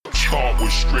Caught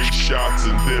with straight shots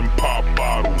and then pop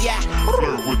bottles. Yeah.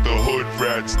 Flirt with the hood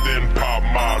rats, then pop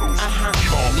models.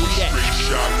 Caught with straight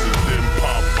shots and then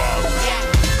pop bottles. Yeah.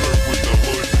 Flirt with the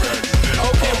hood rats, then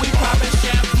Okay, pop we bottles. poppin'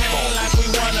 champagne like we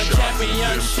won a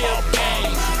championship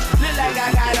game. Look like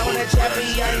I got on a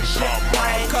championship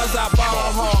ring. Cause I ball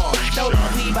hard, no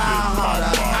he ball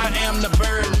harder. I am the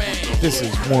Birdman. This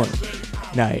is One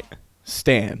Night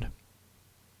Stand.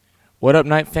 What up,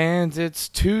 Night fans? It's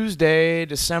Tuesday,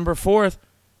 December 4th.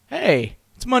 Hey,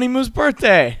 it's Money Moo's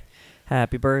birthday.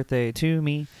 Happy birthday to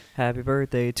me. Happy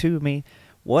birthday to me.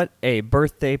 What a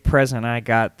birthday present I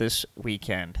got this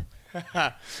weekend.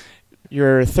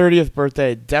 Your 30th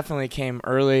birthday definitely came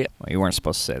early. Well, you weren't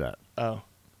supposed to say that. Oh.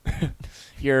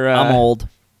 You're, I'm old.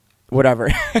 Whatever.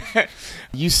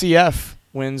 UCF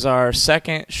wins our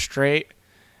second straight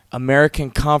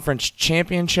American Conference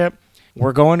Championship.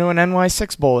 We're going to an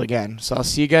NY6 Bowl again, so I'll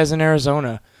see you guys in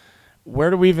Arizona. Where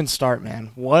do we even start,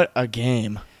 man? What a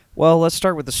game. Well, let's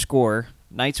start with the score.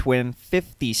 Knights win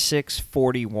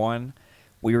 56-41.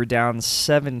 We were down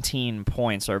 17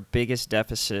 points, our biggest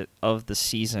deficit of the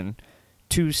season.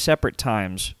 Two separate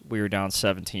times we were down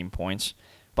 17 points,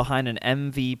 behind an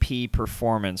MVP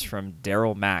performance from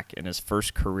Daryl Mack in his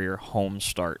first career home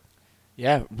start.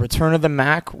 Yeah, return of the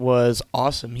Mac was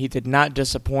awesome. He did not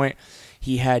disappoint.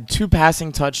 He had 2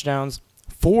 passing touchdowns,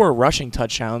 4 rushing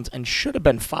touchdowns, and should have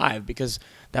been 5 because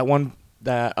that one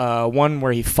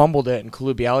where he fumbled it and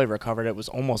Kalubiali recovered it was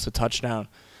almost a touchdown.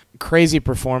 Crazy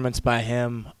performance by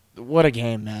him. What a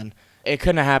game, man. It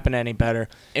couldn't have happened any better.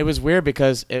 It was weird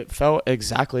because it felt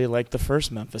exactly like the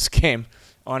first Memphis game,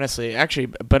 honestly. Actually,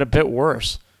 but a bit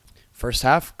worse. First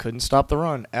half, couldn't stop the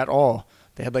run at all.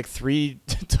 They had like 3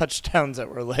 touchdowns that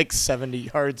were like 70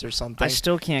 yards or something. I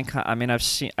still can't.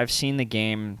 I've seen the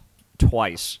game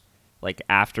twice, like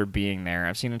after being there.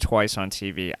 I've seen it twice on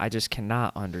TV. I just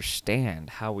cannot understand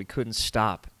how we couldn't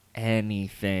stop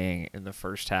anything in the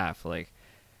first half. Like,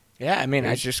 Yeah, I mean,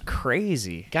 it's just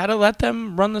crazy. got to let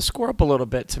them run the score up a little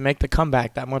bit to make the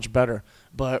comeback that much better.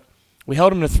 But we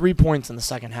held them to 3 points in the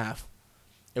second half.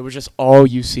 It was just all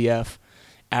UCF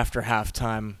after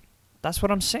halftime. That's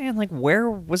what I'm saying. Like, where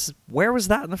was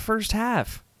that in the first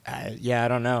half? Yeah, I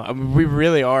don't know. I mean, we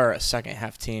really are a second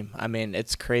half team. I mean,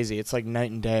 it's crazy. It's like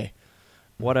night and day.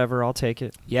 Whatever, I'll take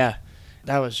it. Yeah,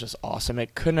 that was just awesome.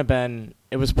 It couldn't have been.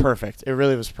 It was perfect. It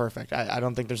really was perfect. I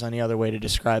don't think there's any other way to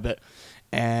describe it.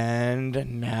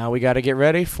 And now we got to get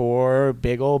ready for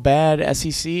big old bad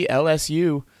SEC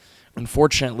LSU.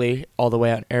 Unfortunately, all the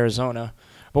way out in Arizona.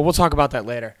 But we'll talk about that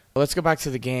later. Let's go back to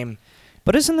the game.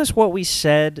 But isn't this what we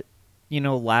said,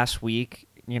 last week?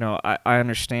 I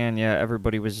understand,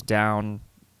 everybody was down,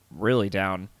 really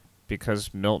down,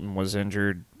 because Milton was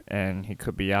injured and he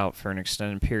could be out for an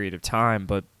extended period of time.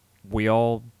 But we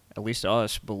all, at least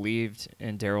us, believed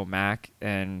in Daryl Mack,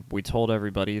 and we told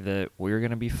everybody that we were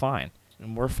going to be fine.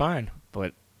 And we're fine.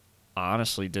 But I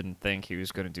honestly didn't think he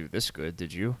was going to do this good,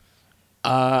 did you?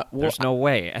 Well, There's no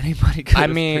way anybody could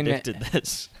have predicted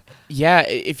this. Yeah,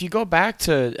 if you go back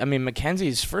to,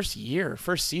 Mackenzie's first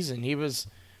season,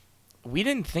 we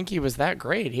didn't think he was that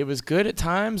great. He was good at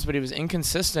times, but he was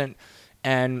inconsistent.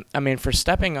 And, for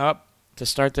stepping up to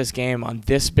start this game on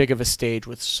this big of a stage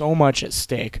with so much at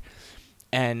stake,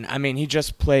 and, he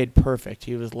just played perfect.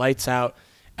 He was lights out.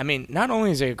 Not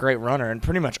only is he a great runner and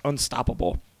pretty much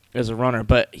unstoppable as a runner,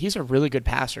 but he's a really good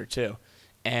passer, too.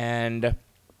 And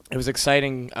it was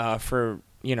exciting to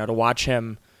watch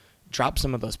him drop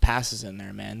some of those passes in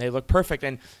there, man. They look perfect.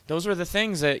 And those were the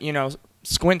things that,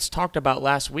 Squints talked about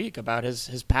last week about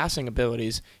his passing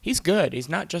abilities. He's good. He's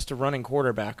not just a running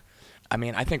quarterback.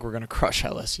 I think we're going to crush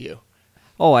LSU.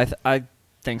 Oh, I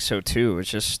think so, too.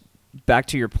 It's just back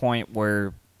to your point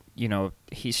where,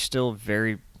 he's still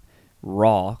very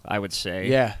raw, I would say.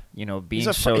 Yeah.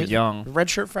 Being so young.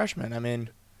 Redshirt freshman,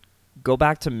 Go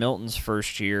back to Milton's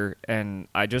first year, and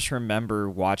I just remember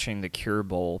watching the Cure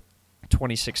Bowl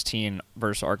 2016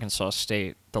 versus Arkansas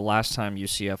State, the last time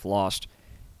UCF lost.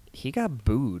 He got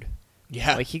booed.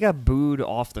 Yeah. Like, he got booed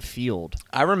off the field.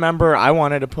 I remember I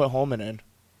wanted to put Holman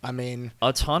in.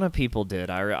 A ton of people did.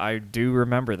 I do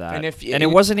remember that. And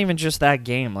it wasn't even just that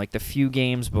game. Like, the few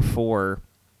games before,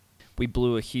 we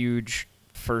blew a huge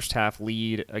first half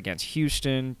lead against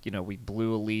Houston. We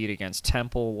blew a lead against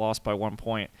Temple, lost by 1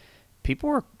 point. People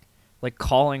were, like,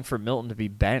 calling for Milton to be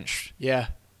benched. Yeah.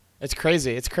 It's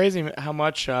crazy. It's crazy how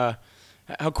much, how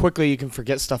quickly you can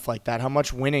forget stuff like that, how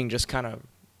much winning just kind of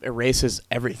erases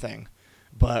everything.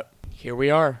 But here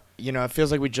we are. It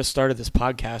feels like we just started this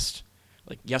podcast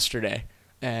like yesterday.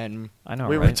 And I know,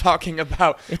 we were right? talking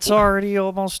about It's already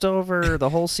almost over, the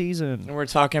whole season. and we're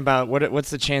talking about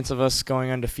what's the chance of us going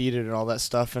undefeated and all that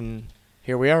stuff, and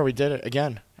here we are. We did it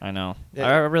again. I know. Yeah.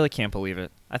 I really can't believe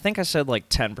it. I think I said like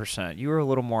 10%. You were a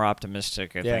little more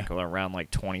optimistic, I think, around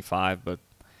like 25. But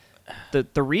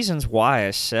the reasons why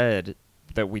I said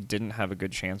that we didn't have a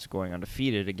good chance of going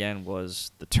undefeated, again,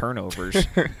 was the turnovers.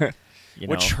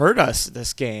 Which hurt us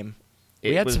this game.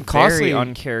 We had was some costly. very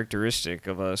uncharacteristic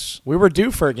of us. We were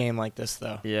due for a game like this,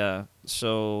 though. Yeah.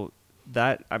 So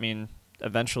that, I mean,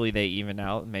 eventually they even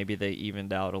out. Maybe they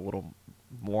evened out a little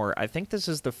more. I think this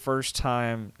is the first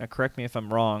time, correct me if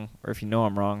I'm wrong, or if you know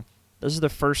I'm wrong, this is the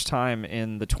first time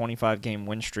in the 25-game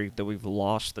win streak that we've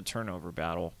lost the turnover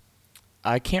battle.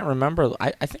 I can't remember.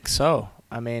 I think so.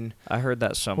 I mean, I heard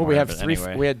that somewhere. well,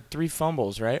 anyway. we had 3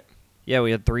 fumbles, right? Yeah, we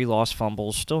had 3 lost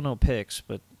fumbles. Still no picks,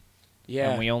 but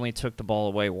Yeah. and we only took the ball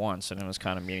away once, and it was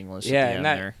kind of meaningless Yeah, at the and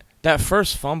end there. that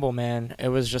first fumble, man, it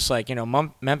was just like,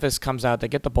 Memphis comes out, they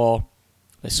get the ball,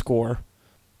 they score,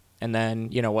 and then,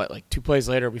 like 2 plays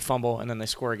later, we fumble, and then they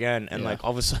score again, and Yeah. like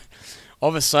all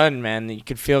of a sudden, man, you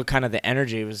could feel kind of the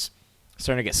energy was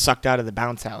starting to get sucked out of the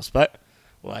bounce house. But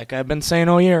like I've been saying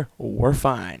all year, we're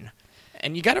fine.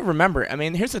 And you got to remember, I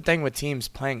mean, here's the thing with teams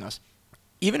playing us.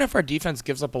 Even if our defense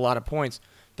gives up a lot of points,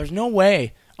 there's no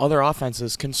way other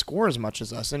offenses can score as much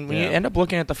as us. And when you end up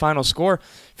looking at the final score,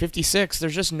 56,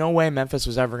 there's just no way Memphis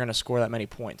was ever going to score that many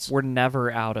points. We're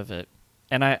never out of it.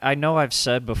 And I know I've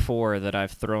said before that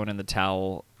I've thrown in the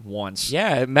towel once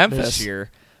Yeah, Memphis. this year.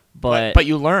 But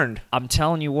you learned. I'm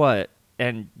telling you what,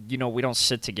 and we don't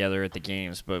sit together at the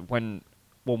games, but when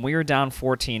we were down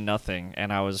 14-0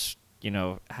 and I was,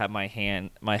 had my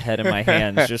head in my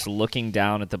hands just looking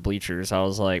down at the bleachers, I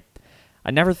was like,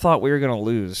 I never thought we were going to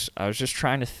lose. I was just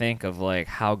trying to think of like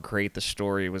how great the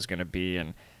story was going to be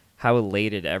and how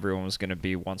elated everyone was going to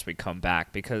be once we come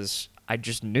back, because I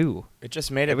just knew It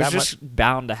just made it it was that just much.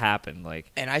 bound to happen.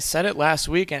 Like, And I said it last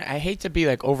week, and I hate to be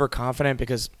like overconfident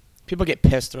because people get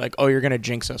pissed. They're like, "Oh, you're gonna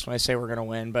jinx us" when I say we're gonna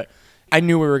win. But I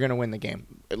knew we were gonna win the game.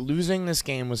 Losing this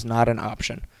game was not an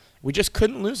option. We just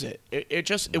couldn't lose it.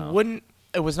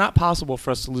 It was not possible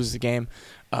for us to lose the game.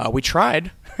 We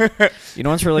tried.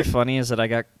 what's really funny is that I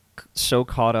got so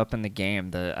caught up in the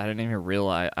game that I didn't even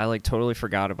realize. I like totally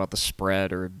forgot about the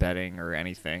spread or betting or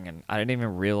anything, and I didn't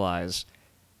even realize.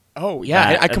 Oh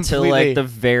yeah, I until completely. like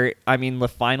the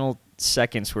final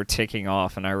seconds were ticking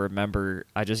off, and I remember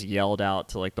I just yelled out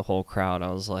to like the whole crowd.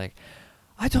 I was like,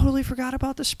 I totally forgot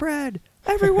about the spread.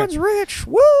 Everyone's rich.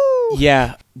 Woo!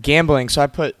 Yeah, gambling. So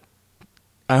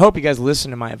I hope you guys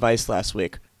listened to my advice last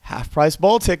week. Half-price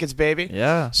bowl tickets, baby.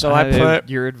 Yeah. So I put.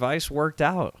 Your advice worked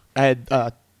out. I had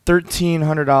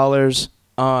 $1,300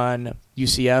 on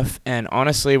UCF, and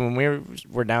honestly, when we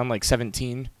were down like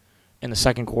 17 in the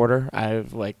second quarter, I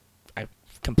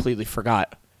completely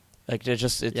forgot. Like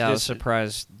I was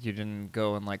surprised you didn't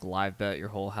go and like live bet your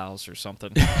whole house or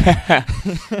something.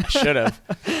 should have.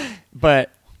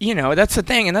 But that's the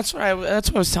thing, and that's what I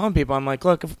was telling people. I'm like,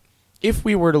 look, if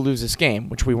we were to lose this game,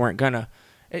 which we weren't gonna,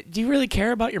 do you really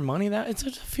care about your money? That it's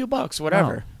just a few bucks,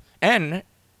 whatever. No. And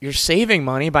you're saving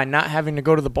money by not having to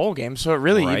go to the bowl game, so it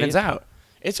really evens out.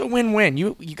 It's a win-win.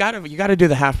 You gotta do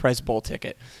the half-price bowl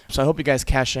ticket. So I hope you guys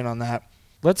cash in on that.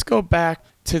 Let's go back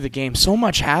to the game. So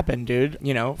much happened, dude.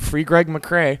 Free Greg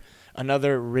McCray,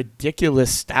 another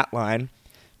ridiculous stat line.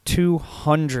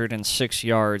 206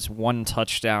 yards, 1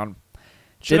 touchdown.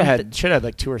 Should have had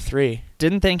like 2 or 3.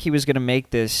 Didn't think he was going to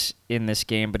make this in this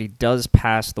game, but he does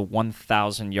pass the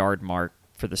 1,000-yard mark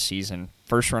for the season.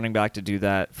 First running back to do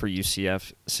that for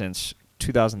UCF since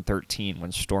 2013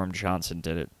 when Storm Johnson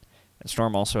did it. And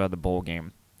Storm also had the bowl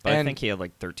game. But I think he had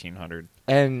like 1,300.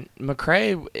 And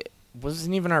McCray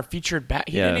wasn't even our featured back.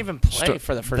 He didn't even play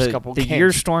for the first couple games. The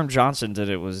year Storm Johnson did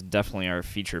it was definitely our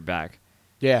featured back.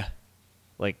 Yeah.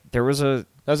 Like, there was a...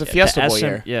 That was a Fiesta Bowl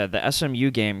year. Yeah, the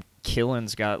SMU game,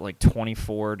 Killen's got like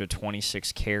 24 to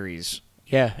 26 carries.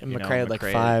 Yeah, and McCray had like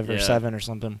 5 or 7 or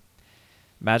something.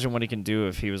 Imagine what he can do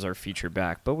if he was our featured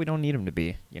back. But we don't need him to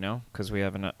be, because we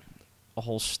have a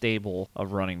whole stable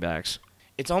of running backs.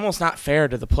 It's almost not fair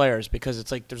to the players because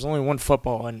it's like there's only one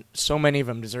football and so many of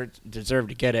them deserve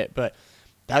to get it. But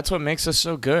that's what makes us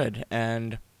so good.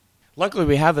 And luckily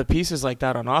we have the pieces like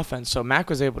that on offense. So Mac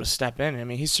was able to step in. I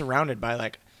mean, he's surrounded by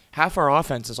like half our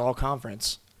offense is all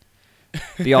conference.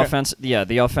 The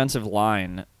offensive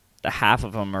line, half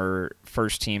of them are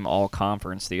first team all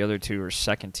conference. The other 2 are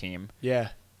second team. Yeah.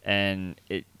 And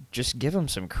just give them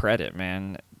some credit,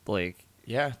 man. Like,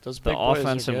 yeah, those the big boys are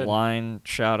offensive good. line,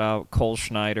 shout out Cole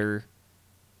Schneider,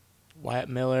 Wyatt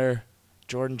Miller,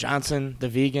 Jordan Johnson, the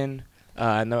vegan,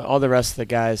 and all the rest of the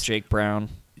guys. Jake Brown.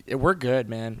 we're good,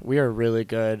 man. We are really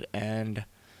good. And,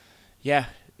 yeah,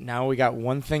 now we got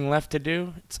one thing left to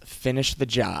do. It's finish the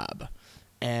job.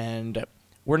 And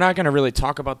we're not going to really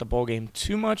talk about the bowl game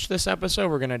too much this episode.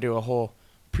 We're going to do a whole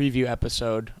preview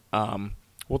episode.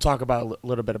 We'll talk about a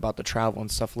little bit about the travel and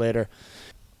stuff later.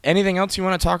 Anything else you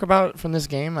want to talk about from this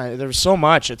game? There's so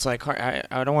much. It's like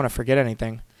I don't want to forget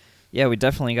anything. Yeah, we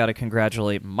definitely got to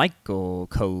congratulate Michael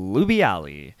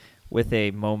Colubiali with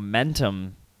a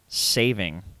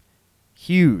momentum-saving,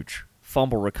 huge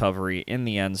fumble recovery in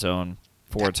the end zone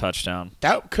for a touchdown.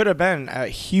 That could have been a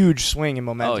huge swing in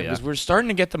momentum because we're starting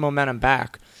to get the momentum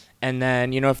back. And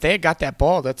then, if they had got that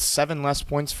ball, that's 7 less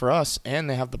points for us, and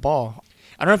they have the ball.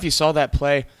 I don't know if you saw that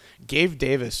play. Gabe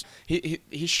Davis,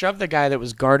 he shoved the guy that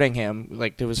was guarding him,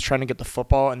 like that was trying to get the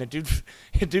football, and the dude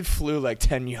flew like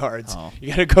 10 yards. Oh. You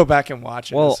got to go back and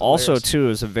watch it. Well, also, too, it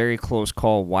was a very close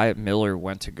call. Wyatt Miller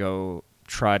went to go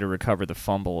try to recover the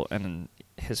fumble, and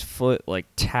his foot, like,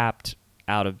 tapped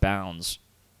out of bounds,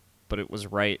 but it was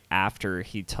right after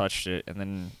he touched it, and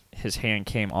then his hand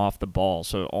came off the ball,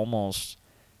 so almost...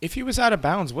 If he was out of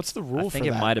bounds, what's the rule for that? I think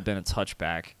it might have been a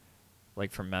touchback.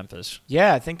 Like from Memphis.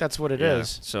 Yeah, I think that's what it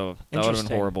is. So that would have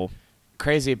been horrible.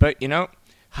 Crazy. But,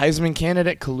 Heisman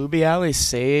candidate Colubiali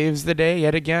saves the day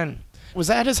yet again. Was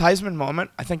that his Heisman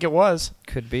moment? I think it was.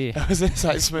 Could be. That was his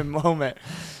Heisman moment.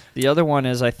 The other one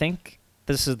is I think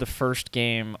this is the first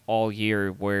game all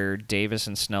year where Davis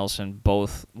and Snelson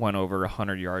both went over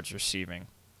 100 yards receiving.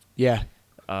 Yeah.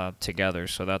 Together,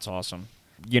 so that's awesome.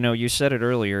 You said it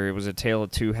earlier, it was a tale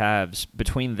of two halves.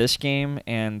 Between this game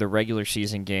and the regular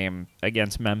season game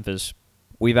against Memphis,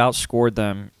 we've outscored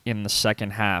them in the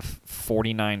second half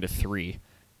 49-3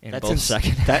 in both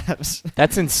second halves.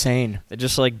 That's insane. They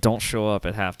just don't show up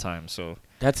at halftime, so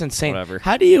that's insane. Whatever.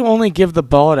 How do you only give the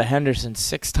ball to Henderson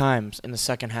 6 times in the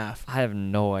second half? I have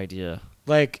no idea.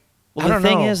 I don't know. The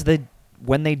thing is that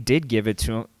when they did give it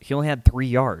to him, he only had 3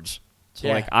 yards.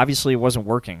 So, obviously it wasn't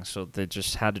working, so they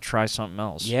just had to try something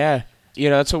else. Yeah.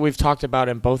 That's what we've talked about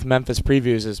in both Memphis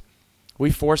previews is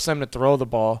we forced them to throw the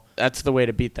ball. That's the way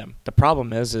to beat them. The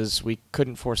problem is we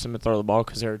couldn't force them to throw the ball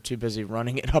because they were too busy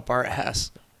running it up our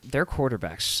ass. Their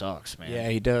quarterback sucks, man. Yeah,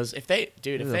 he does.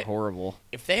 They're horrible.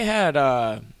 If they had,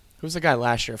 who's the guy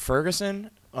last year?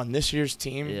 Ferguson on this year's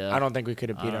team? Yeah. I don't think we could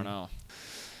have beat him. I don't know.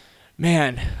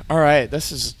 Man, all right.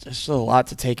 This is a lot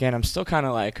to take in. I'm still kind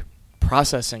of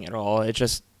processing it all.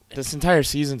 This entire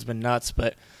season's been nuts,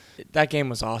 but that game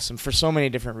was awesome for so many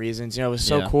different reasons. It was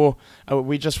so cool.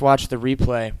 We just watched the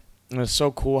replay. It was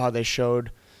so cool how they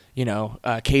showed,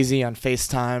 KZ on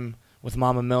FaceTime with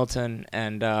Mama Milton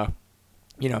and,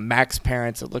 Mac's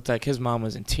parents. It looked like his mom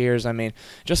was in tears. I mean,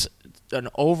 just an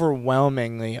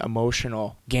overwhelmingly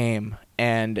emotional game.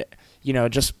 And,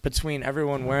 just between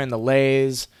everyone wearing the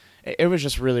leis, it was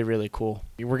just really, really cool.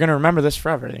 We're going to remember this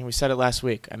forever. I think we said it last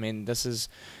week. I mean, this is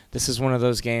one of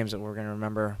those games that we're going to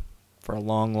remember for a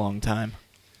long, long time.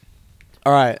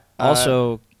 All right.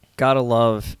 Also, gotta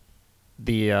love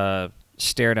the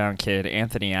stare-down kid,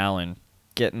 Anthony Allen,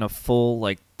 getting a full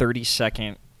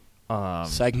 30-second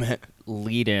segment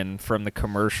lead-in from the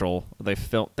commercial. They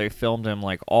filmed him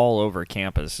all over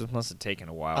campus. It must have taken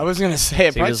a while. I was going to say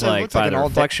it. So he was by the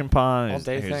reflection pond.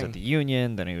 He was at the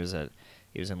Union. Then he was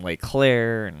in Lake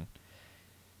Claire, and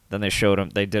then they showed him.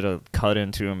 They did a cut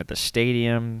into him at the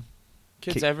stadium.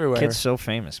 Kids everywhere. Kid's so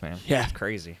famous, man. Yeah, it's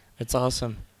crazy. It's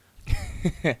awesome.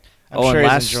 I'm sure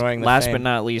he's enjoying the last fame. But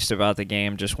not least about the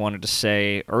game, just wanted to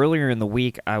say earlier in the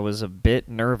week I was a bit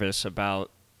nervous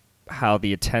about how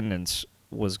the attendance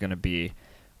was going to be.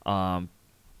 The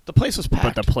place was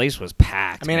packed. But the place was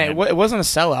packed. I mean, it wasn't a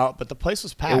sellout, but the place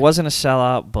was packed. It wasn't a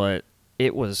sellout, but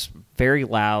it was very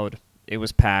loud. It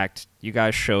was packed. You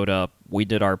guys showed up. We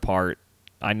did our part.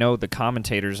 I know the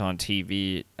commentators on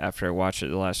TV, after I watched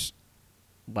it last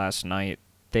night,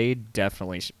 they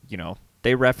definitely,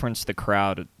 they referenced the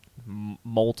crowd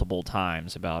multiple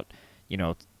times about,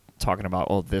 talking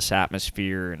about, this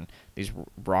atmosphere and these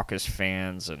raucous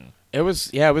fans. And it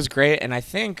was great. And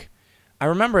I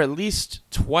remember at least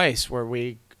twice where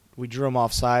we drew them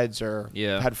off sides or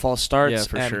had false starts. Yeah,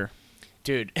 for sure.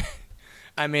 Dude,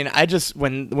 I mean,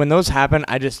 when those happen,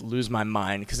 I just lose my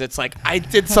mind because it's like I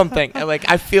did something.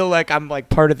 I feel like I'm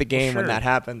part of the game when that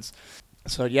happens.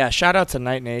 So yeah, shout out to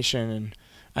Night Nation, and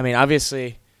I mean,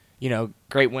 obviously,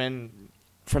 great win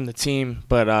from the team,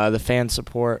 but the fan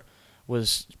support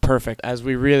was perfect as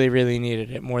we really, really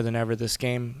needed it more than ever this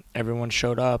game. Everyone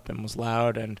showed up and was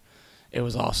loud, and it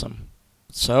was awesome.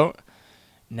 So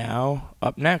now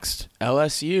up next,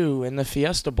 LSU in the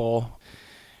Fiesta Bowl.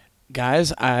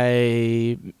 Guys,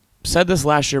 I said this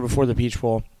last year before the Peach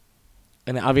Bowl,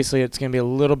 and obviously it's going to be a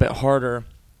little bit harder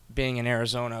being in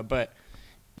Arizona, but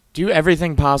do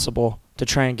everything possible to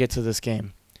try and get to this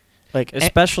game. Like,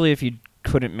 especially if you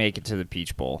couldn't make it to the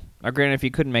Peach Bowl. Now, granted, if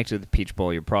you couldn't make it to the Peach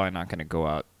Bowl, you're probably not going to go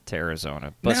out to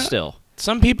Arizona. But still.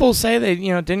 Some people say they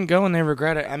didn't go and they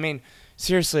regret it. I mean,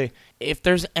 seriously, if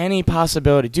there's any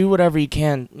possibility, do whatever you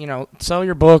can. Sell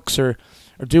your books or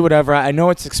do whatever. I know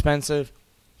it's expensive.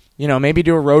 Maybe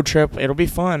do a road trip. It'll be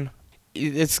fun.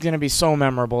 It's going to be so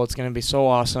memorable. It's going to be so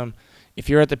awesome. If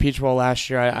you're at the Peach Bowl last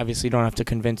year, I obviously don't have to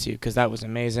convince you because that was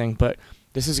amazing. But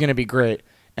this is going to be great.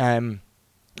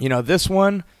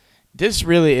 This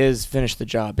really is finish the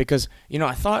job because,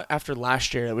 I thought after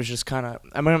last year it was just kind of,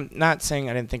 I'm not saying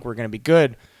I didn't think we're going to be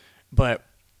good, but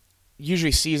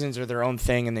usually seasons are their own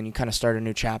thing and then you kind of start a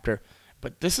new chapter.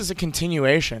 But this is a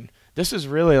continuation. This is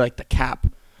really like the cap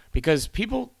because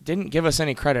people didn't give us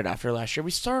any credit after last year.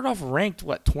 We started off ranked,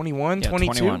 21,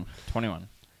 22? 21.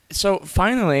 So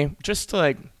finally, just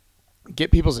to get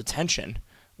people's attention,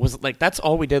 was that's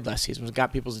all we did last season was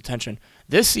got people's attention.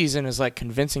 This season is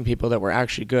convincing people that we're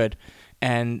actually good,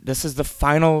 and this is the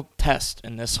final test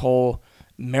in this whole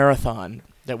marathon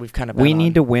that we've kind of been We on.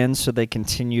 need to win so they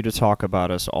continue to talk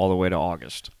about us all the way to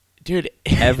August. Dude.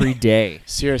 Every day.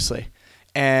 Seriously.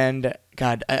 And,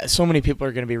 God, so many people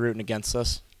are going to be rooting against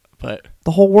us, but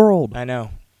the whole world. I know.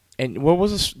 And what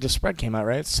was the spread came out,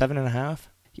 right? 7.5?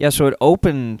 Yeah, so it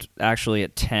opened actually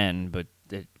at 10, but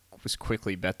it was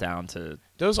quickly bet down to...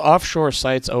 Those offshore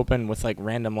sites open with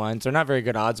random lines. They're not very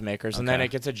good odds makers, and then Okay.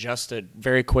 it gets adjusted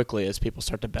very quickly as people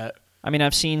start to bet. I mean,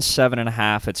 I've seen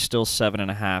 7.5. It's still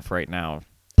 7.5 right now,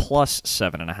 plus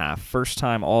 7.5. First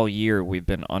time all year we've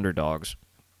been underdogs.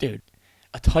 Dude,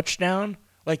 a touchdown?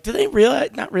 Do they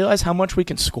not realize how much we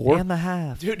can score? And the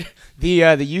half. Dude, the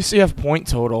UCF point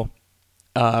total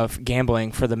of gambling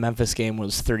for the Memphis game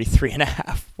was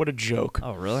 33.5. What a joke.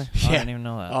 Oh, really? Yeah. I didn't even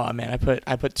know that. Oh man,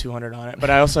 I put 200 on it, but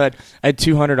I also had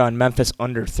 200 on Memphis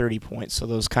under 30 points, so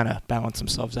those kind of balance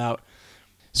themselves out.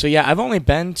 So yeah, I've only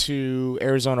been to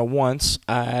Arizona once.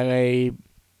 I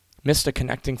missed a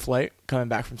connecting flight coming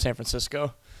back from San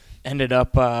Francisco. Ended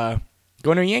up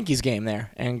going to a Yankees game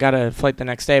there and got a flight the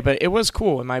next day, but it was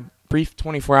cool. In my brief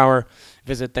 24-hour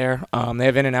visit there, they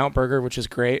have In-N-Out Burger, which is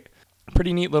great.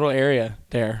 Pretty neat little area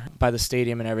there by the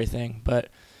stadium and everything, but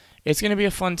it's going to be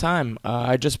a fun time.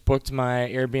 I just booked my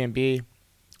Airbnb.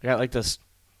 I got this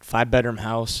 5-bedroom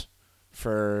house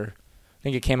for, I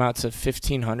think it came out to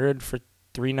 $1,500 for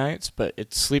 3 nights, but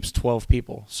it sleeps 12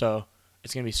 people, so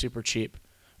it's going to be super cheap.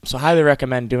 So highly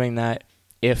recommend doing that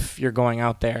if you're going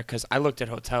out there, because I looked at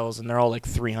hotels and they're all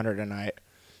 $300 a night.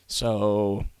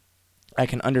 So I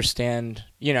can understand,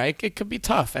 it could be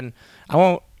tough, and I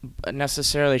won't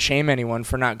necessarily shame anyone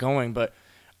for not going, but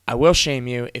I will shame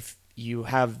you if you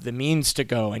have the means to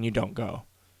go and you don't go.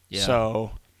 Yeah.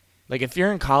 So, if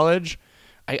you're in college,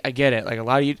 I get it. A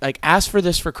lot of you, ask for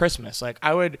this for Christmas.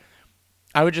 I would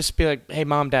just be hey,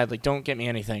 Mom, Dad, don't get me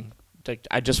anything.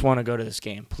 I just want to go to this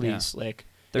game, please. Yeah.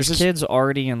 There's kids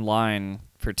already in line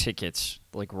for tickets,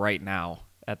 right now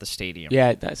at the stadium.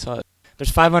 Yeah, I saw it.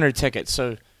 There's 500 tickets,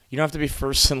 so you don't have to be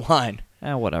first in line.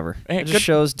 Whatever. Hey, it just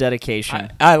shows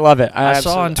dedication. I love it. I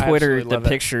saw on Twitter absolutely the love it.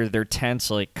 picture, their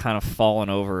tents kind of fallen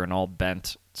over and all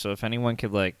bent. So if anyone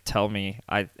could tell me,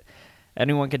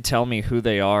 anyone could tell me who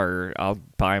they are, I'll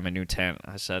buy them a new tent.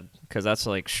 I said, because that's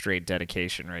straight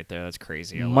dedication right there. That's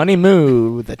crazy. Money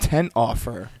Moo, the tent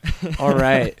offer. All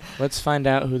right, let's find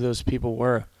out who those people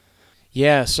were.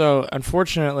 Yeah, so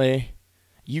unfortunately,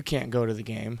 you can't go to the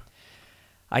game.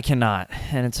 I cannot,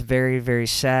 and it's very, very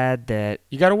sad that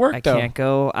you got to work. I can't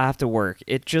go. I have to work.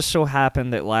 It just so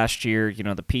happened that last year,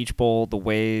 the Peach Bowl, the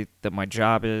way that my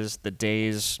job is, the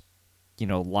days,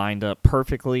 lined up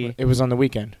perfectly. It was on the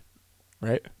weekend,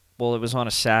 right? Well, it was on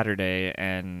a Saturday,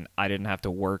 and I didn't have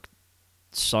to work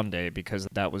Sunday because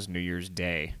that was New Year's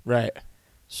Day. Right.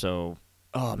 So.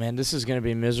 Oh man, this is gonna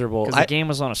be miserable. Because the game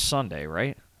was on a Sunday,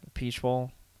 right? The Peach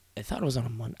Bowl. I thought it was on a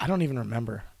Monday. I don't even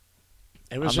remember.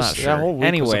 It was I'm just not sure. that whole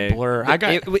week was a blur.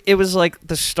 It was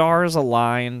the stars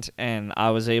aligned, and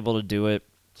I was able to do it.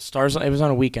 Stars. It was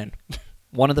on a weekend.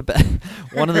 One of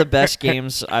the best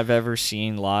games I've ever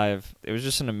seen live. It was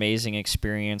just an amazing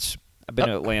experience. I've been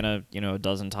to Atlanta, a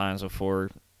dozen times before.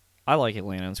 I like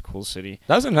Atlanta. It's a cool city.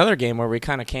 That was another game where we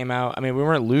kind of came out. I mean, we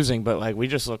weren't losing, but we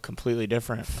just looked completely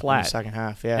different. Flat in the second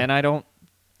half. Yeah. And I don't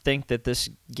think that this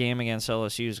game against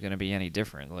LSU is going to be any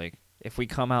different. If we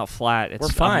come out flat, we're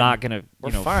fine. I'm not going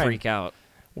to freak out.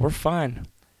 We're fine.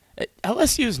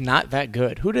 LSU is not that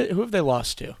good. Who have they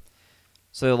lost to?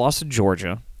 So they lost to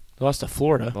Georgia. They lost to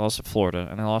Florida. They lost to Florida,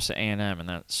 and they lost to A&M in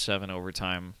that 7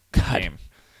 overtime game.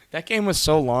 That game was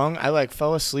so long, I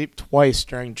fell asleep twice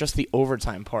during just the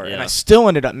overtime part, and Yeah. I still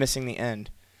ended up missing the end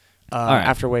right.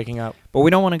 after waking up. But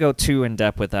we don't want to go too in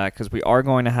depth with that because we are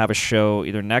going to have a show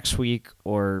either next week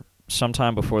or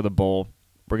sometime before the bowl.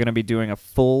 We're going to be doing a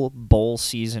full bowl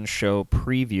season show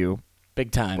preview.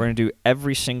 Big time. We're going to do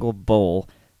every single bowl.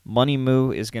 Money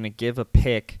Moo is going to give a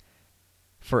pick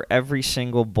for every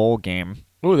single bowl game.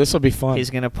 Ooh, this will be fun. He's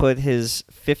going to put his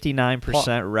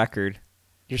 59% record.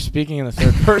 You're speaking in the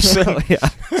third person. Yeah,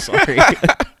 sorry.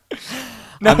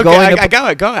 No, I'm okay, going I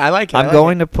got it. Go. I like it. I'm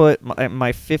going to put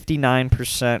my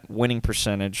 59% winning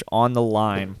percentage on the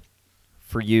line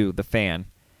for you, the fan.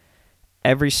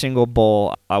 Every single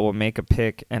bowl, I will make a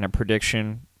pick and a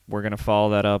prediction. We're going to follow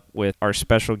that up with our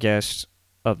special guest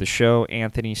of the show,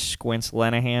 Anthony Squints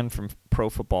Lenahan from Pro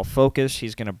Football Focus.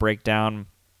 He's going to break down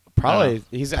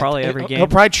He's probably every game. He'll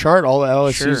probably chart all of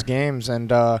LSU's Sure. games and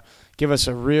give us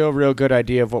a real good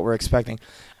idea of what we're expecting.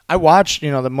 I watched,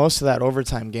 the most of that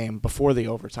overtime game before the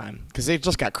overtime because they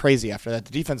just got crazy after that.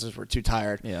 The defenses were too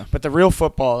tired. Yeah. But the real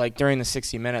football, during the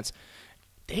 60 minutes,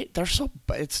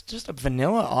 it's just a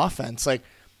vanilla offense.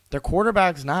 Their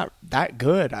quarterback's not that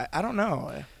good. I don't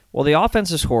know. Well, the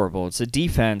offense is horrible. It's the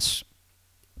defense,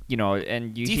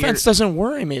 and you Defense doesn't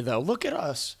worry me, though. Look at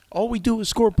us. All we do is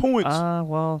score points.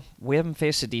 Well, we haven't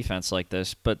faced a defense like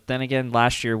this. But then again,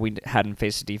 last year we hadn't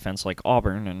faced a defense like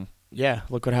Auburn, and yeah,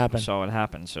 look what happened. saw what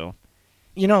happened. So,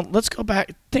 let's go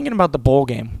back. Thinking about the bowl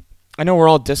game. I know we're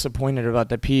all disappointed about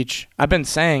the Peach. I've been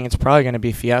saying it's probably going to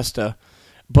be Fiesta.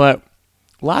 But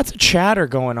lots of chatter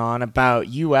going on about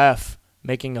UF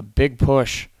making a big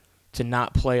push to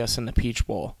not play us in the Peach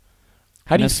Bowl.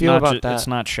 How do you feel about that? It's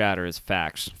not chatter. It's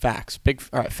facts. Facts.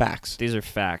 All right, facts. These are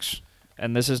facts.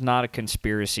 And this is not a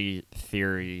conspiracy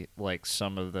theory like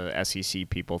some of the SEC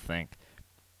people think.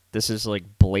 This is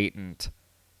blatant.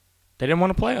 They didn't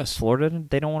want to play us. Florida,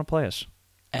 they don't want to play us.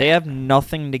 They have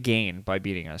nothing to gain by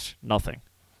beating us. Nothing.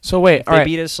 So wait, If all they right.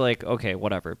 beat us, okay,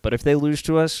 whatever. But if they lose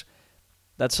to us,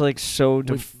 that's so We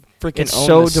freaking it's own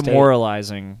so the state.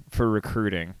 demoralizing for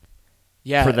recruiting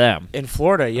Yeah, for them. in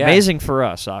Florida. Yeah, Amazing for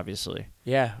us, obviously.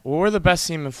 Yeah, well, we're the best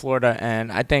team in Florida,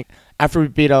 and I think after we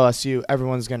beat LSU,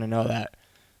 everyone's going to know that.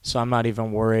 So I'm not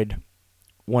even worried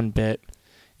one bit.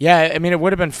 Yeah, I mean, it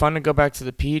would have been fun to go back to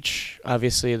the Peach.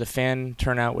 Obviously, the fan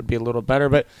turnout would be a little better,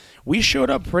 but we showed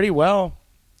up pretty well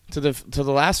to the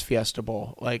last Fiesta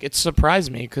Bowl. It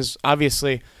surprised me because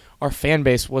obviously our fan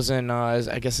base wasn't, as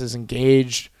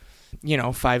engaged,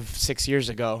 5-6 years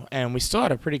ago, and we still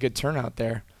had a pretty good turnout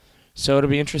there. So it'll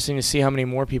be interesting to see how many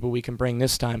more people we can bring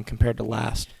this time compared to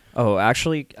last. Oh,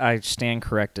 actually, I stand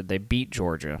corrected. They beat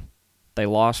Georgia. They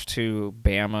lost to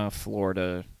Bama,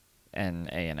 Florida, and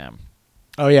A&M.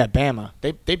 Oh, yeah, Bama.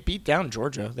 They beat down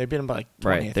Georgia. They beat them by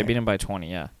 20, Right, they beat them by 20,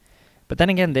 yeah. But then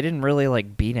again, they didn't really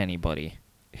beat anybody.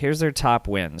 Here's their top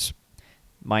wins.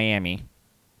 Miami,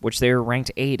 which they were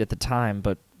ranked 8 at the time,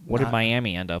 but what did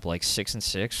Miami end up,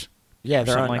 6-6? Yeah,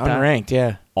 they're something like that? unranked,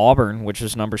 yeah. Auburn, which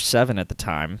was number 7 at the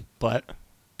time, But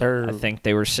they're... I think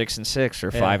they were 6-6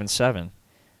 or Yeah. 5-7.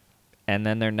 And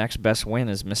then their next best win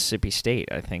is Mississippi State.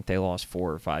 I think they lost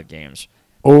 4 or 5 games.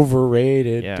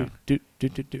 overrated. Yeah. Do.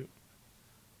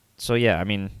 So yeah,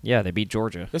 they beat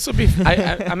Georgia. This will be...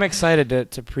 I'm excited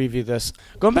to preview this.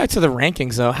 Going back to the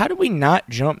rankings, though, how did we not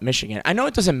jump Michigan? I know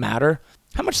it doesn't matter.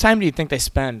 How much time do you think they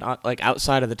spend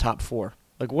outside of the top 4?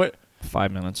 What...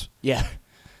 5 minutes. Yeah.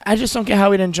 I just don't get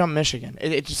how we didn't jump Michigan.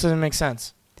 It just doesn't make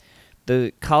sense.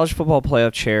 The college football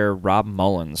playoff chair, Rob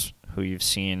Mullins, who you've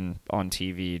seen on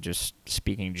TV just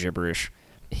speaking gibberish,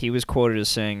 he was quoted as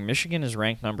saying, Michigan is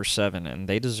ranked number 7, and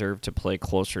they deserve to play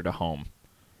closer to home.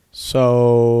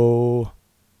 So,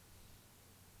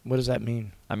 what does that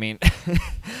mean?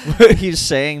 He's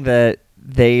saying that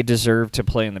they deserve to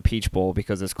play in the Peach Bowl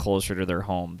because it's closer to their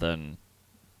home than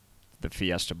the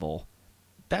Fiesta Bowl.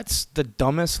 That's the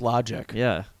dumbest logic.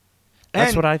 Yeah. That's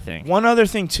And what I think. One other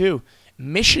thing, too.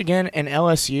 Michigan and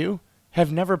LSU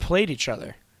have never played each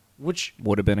other, which,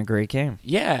 Would have been a great game.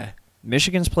 yeah,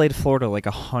 Michigan's played Florida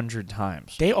 100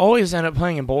 times. they always end up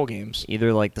playing in bowl games.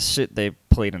 Either they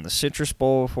played in the Citrus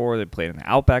Bowl before, they played in the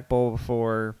Outback Bowl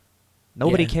before.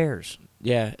 Nobody Yeah. cares.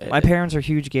 Yeah. My parents are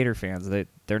huge Gator fans.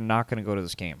 They're not going to go to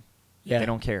this game. Yeah. They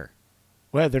don't care.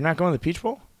 Well, they're not going to the Peach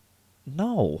Bowl?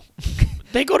 No.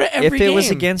 They go to every If it game. was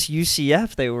against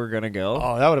UCF, they were going to go.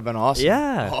 Oh, that would have been awesome.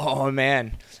 Yeah. Oh,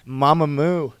 man. Mama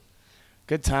Moo.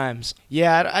 Good times.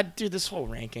 Yeah, I'd do this whole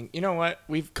ranking. You know what?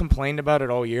 We've complained about it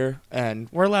all year, and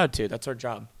we're allowed to. That's our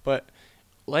job. But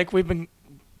like we've been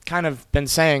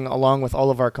saying along with all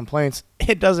of our complaints,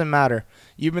 it doesn't matter.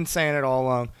 You've been saying it all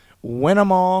along. Win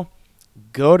them all,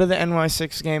 Go to the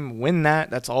NY6 game, win that.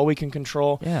 That's all we can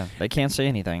control. Yeah, they can't say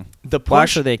anything. The push, Well,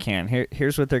 actually, they can.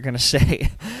 Here's what they're going to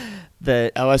say.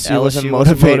 That LSU wasn't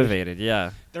motivated.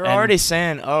 Yeah. They're already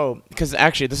saying, because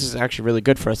actually, this is actually really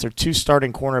good for us. Their 2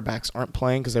 starting cornerbacks aren't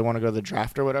playing because they want to go to the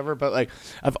draft or whatever. But, like,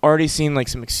 I've already seen, like,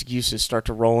 some excuses start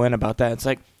to roll in about that. It's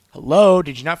like, hello,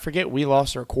 did you not forget we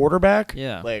lost our quarterback?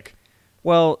 Yeah. Like,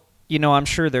 well, I'm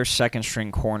sure their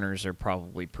second-string corners are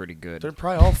probably pretty good. they're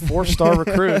probably all 4-star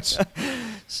recruits.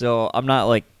 So I'm not,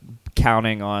 like,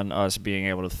 counting on us being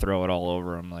able to throw it all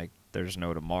over them like there's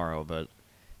no tomorrow. But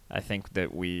I think that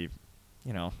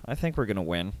I think we're going to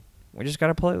win. We just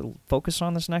got to focus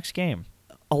on this next game.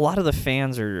 A lot of the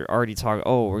fans are already talking,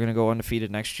 we're going to go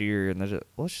undefeated next year. And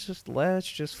let's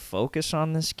just focus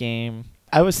on this game.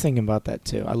 I was thinking about that,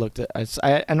 too. I'm not going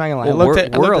to lie. Well,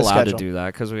 we're allowed to schedule. do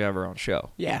that because we have our own show.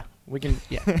 Yeah, we can.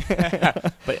 Yeah.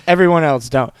 But everyone else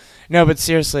don't. No, but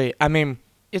seriously, I mean,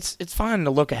 it's fine to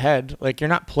look ahead. Like, you're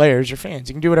not players, you're fans.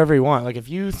 You can do whatever you want. Like, if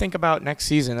you think about next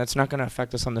season, that's not going to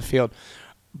affect us on the field.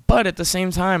 But at the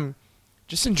same time,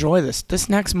 just enjoy this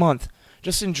next month.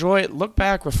 Just enjoy it. Look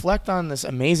back, reflect on this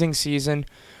amazing season.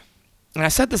 And I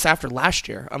said this after last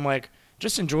year. I'm like,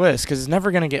 just enjoy this because it's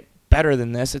never going to get better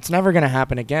than this. It's never going to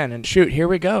happen again. And shoot, here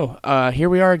we go. Here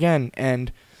we are again.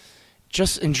 And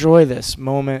just enjoy this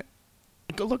moment.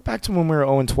 Go look back to when we were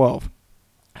 0-12.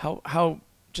 How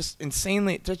just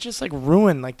insanely, that just like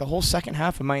ruined like the whole second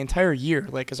half of my entire year,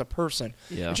 like as a person.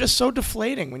 Yeah. It's just so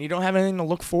deflating when you don't have anything to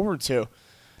look forward to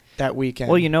that weekend.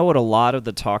 Well, you know what a lot of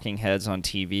the talking heads on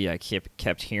TV I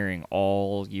kept hearing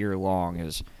all year long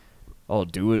is,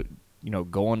 do it,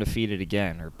 go undefeated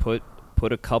again, or put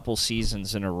a couple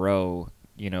seasons in a row,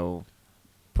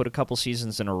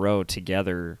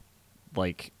 together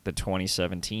like the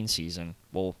 2017 season.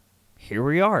 Well, here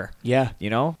we are. Yeah.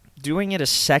 Doing it a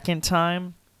second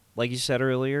time, like you said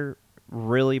earlier,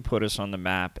 really put us on the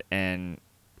map, and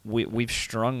we've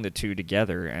strung the two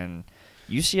together, and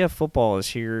UCF football is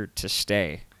here to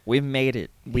stay. We've made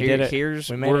it. We did it.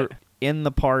 We're in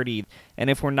the party, and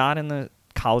if we're not in the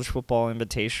college football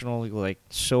invitational, like,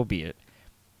 so be it.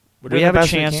 We have a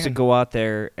chance to go out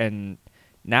there, and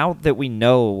now that we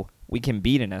know we can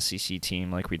beat an SEC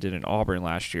team like we did in Auburn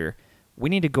last year, we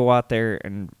need to go out there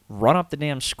and run up the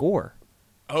damn score.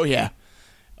 Oh, yeah.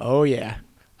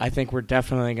 I think we're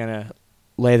definitely going to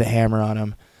lay the hammer on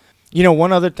them.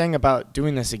 One other thing about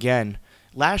doing this again,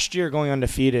 last year going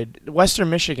undefeated, Western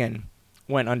Michigan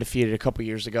went undefeated a couple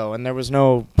years ago, and there was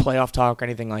no playoff talk or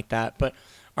anything like that. But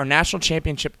our national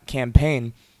championship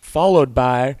campaign followed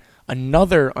by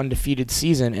another undefeated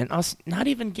season, and us not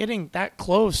even getting that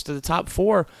close to the top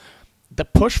 4. The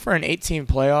push for an 8-team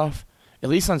playoff, at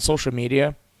least on social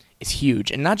media, is huge.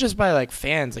 And not just by, like,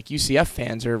 fans, like UCF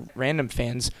fans or random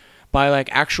fans, by, like,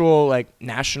 actual, like,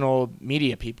 national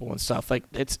media people and stuff. Like,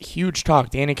 it's huge talk.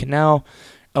 Danny Cannell,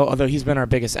 although he's been our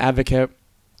biggest advocate.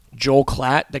 Joel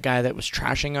Klatt, the guy that was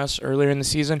trashing us earlier in the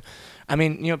season. I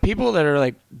mean, people that are,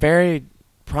 like, very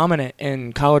prominent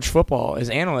in college football as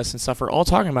analysts and stuff are all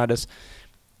talking about this.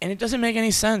 And it doesn't make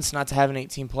any sense not to have an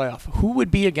 8-team playoff. Who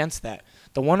would be against that?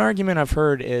 The one argument I've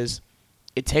heard is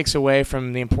it takes away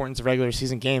from the importance of regular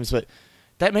season games, but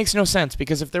that makes no sense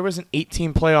because if there was an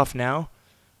 8-team playoff now,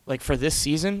 like for this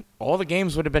season, all the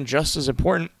games would have been just as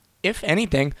important. If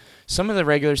anything, some of the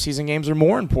regular season games are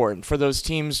more important for those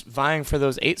teams vying for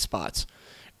those 8 spots.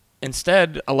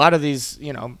 Instead, a lot of these,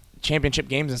 championship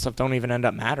games and stuff don't even end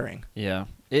up mattering. Yeah.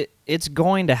 It's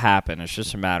going to happen. It's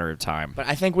just a matter of time. But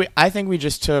I think we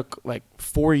just took like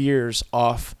 4 years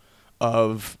off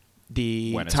of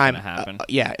the when time. It's going to happen.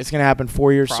 It's going to happen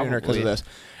 4 years Probably. sooner because of this.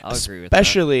 I'll agree with that.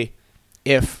 Especially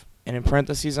if, and in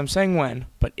parentheses I'm saying when,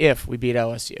 but if we beat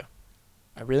LSU.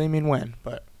 I really mean when,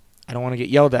 but I don't want to get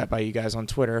yelled at by you guys on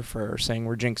Twitter for saying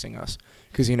we're jinxing us.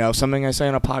 Because, something I say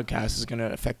on a podcast is going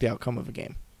to affect the outcome of a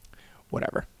game.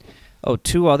 Whatever. Oh,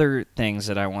 2 other things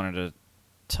that I wanted to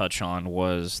touch on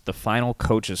was the final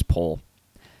coaches poll.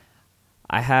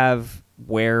 I have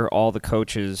where all the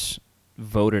coaches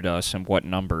voted us and what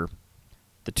number.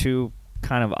 The 2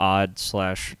 kind of odd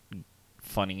 /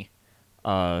 funny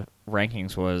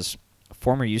rankings was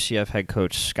former UCF head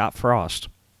coach Scott Frost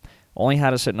only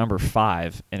had us at number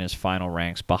 5 in his final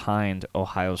ranks, behind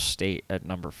Ohio State at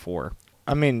number 4.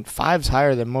 I mean, 5's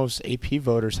higher than most AP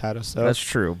voters had us, though. That's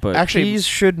true, but actually, he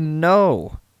should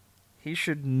know. He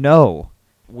should know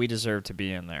we deserve to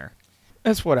be in there.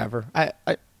 It's whatever.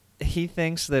 He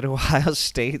thinks that Ohio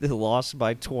State that lost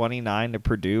by 29 to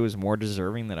Purdue is more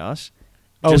deserving than us.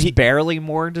 Just barely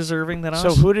more deserving than us.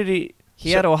 So who did he?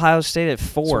 He had Ohio State at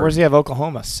 4. So where does he have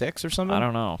Oklahoma? 6 or something? I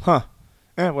don't know. Huh.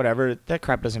 Whatever. That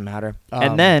crap doesn't matter.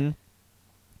 And then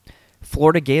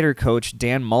Florida Gator coach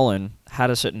Dan Mullen had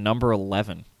us at number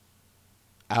 11.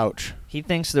 Ouch. He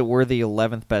thinks that we're the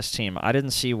 11th best team. I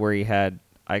didn't see where he had.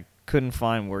 I couldn't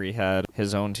find where he had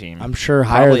his own team. I'm sure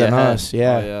higher Probably than ahead. us.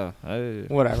 Yeah. Oh, yeah.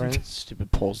 Whatever.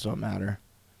 Stupid polls don't matter.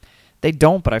 They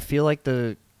don't, but I feel like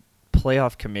the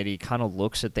playoff committee kind of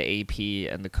looks at the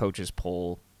AP and the coaches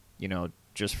poll,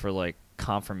 just for like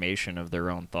confirmation of their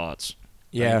own thoughts.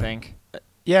 Yeah. Don't you think?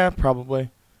 Yeah, probably.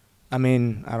 I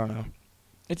mean, I don't know.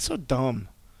 It's so dumb.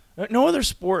 No other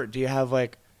sport do you have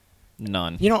like.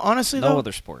 None. Honestly, no though,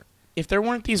 other sport. if there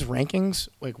weren't these rankings,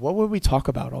 like, what would we talk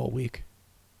about all week?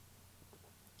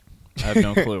 I have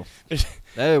no clue.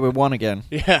 Hey, we won again.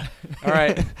 Yeah. All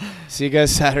right. See you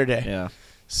guys Saturday. Yeah.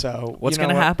 So What's going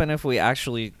to happen if we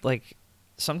actually, like,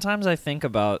 sometimes I think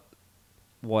about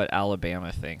what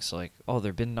Alabama thinks. Like, oh,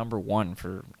 they've been number one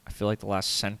for, I feel like, the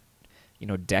last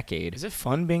decade. Is it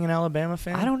fun being an Alabama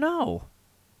fan? I don't know.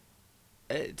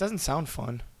 It doesn't sound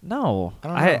fun. No. I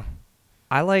don't know.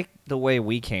 I like the way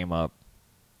we came up,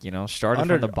 started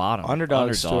from the bottom.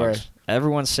 Underdog story.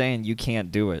 Everyone's saying you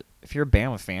can't do it. If you're a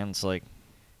Bama fan, it's like,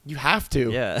 You have to.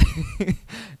 yeah.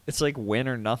 It's like win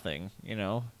or nothing,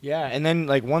 Yeah, and then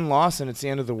like one loss and it's the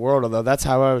end of the world, although that's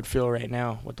how I would feel right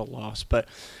now with the loss. But,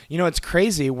 it's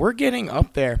crazy. We're getting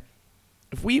up there.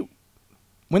 If we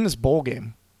win this bowl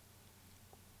game,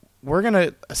 we're going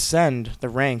to ascend the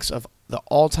ranks of the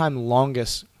all-time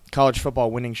longest college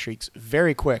football winning streaks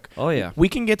very quick. Oh, yeah. We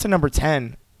can get to number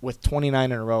 10 with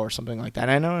 29 in a row or something like that.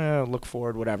 I know, look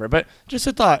forward, whatever. But just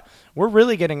a thought, we're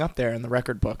really getting up there in the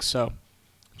record books. So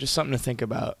just something to think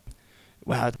about.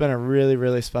 Wow, it's been a really,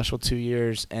 really special 2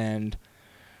 years, and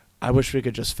I wish we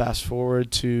could just fast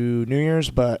forward to New Year's,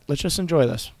 but let's just enjoy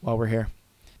this while we're here.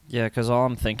 Yeah, because all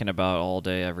I'm thinking about all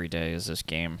day, every day is this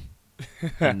game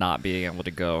and not being able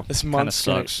to go. This kind of month's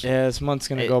sucks. This month's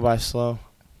gonna go by slow.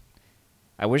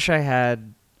 I wish I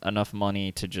had enough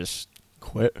money to just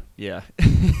Quit. yeah.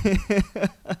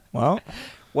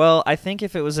 Well, I think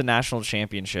if it was a national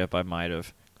championship, I might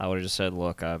have. I would have just said,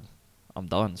 "Look, I'm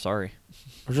done. Sorry."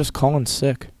 we're just calling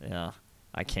sick. Yeah,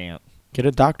 I can't. Get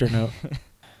a doctor note.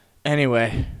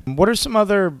 Anyway, what are some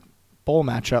other bowl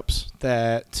matchups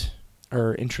that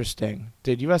are interesting?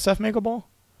 Did USF make a bowl?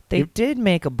 They did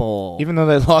make a bowl. Even though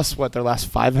they lost, their last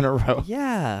 5 in a row?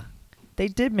 Yeah, they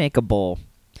did make a bowl.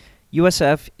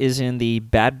 USF is in the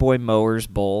Bad Boy Mowers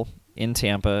Bowl in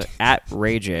Tampa at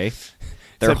Ray J,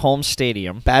 their home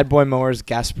stadium. Bad Boy Mowers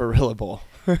Gasparilla Bowl.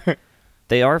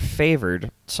 They are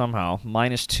favored somehow,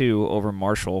 -2 over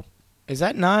Marshall. Is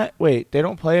that not? Wait, they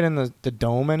don't play it in the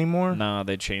dome anymore? No,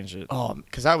 they changed it. Oh,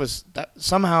 because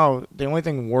somehow the only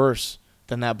thing worse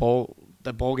than the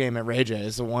bowl game at Ray J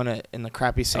is the one in the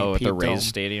crappy St. At Pete the Rays Dome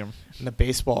Stadium. in the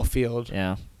baseball field.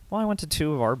 Yeah. Well, I went to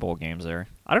 2 of our bowl games there.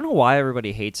 I don't know why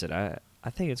everybody hates it. I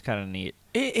think it's kind of neat.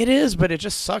 It is, but it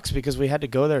just sucks because we had to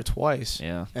go there twice.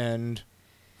 Yeah. And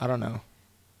I don't know.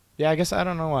 Yeah, I guess I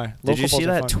don't know why. Did you see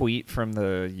that fun. tweet from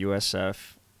the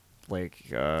USF,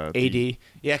 AD?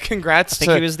 Yeah, congrats I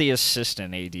think he was the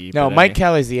assistant AD. No, but Mike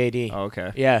Kelly's the AD. Oh,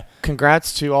 okay. Yeah,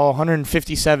 congrats to all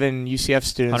 157 UCF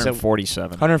students.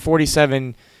 147.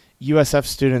 147 USF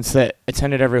students that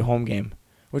attended every home game.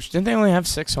 Which, didn't they only have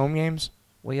 6 home games?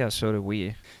 Well, yeah, so did we.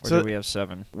 Or So did we have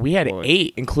 7? We had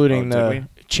 8, including did the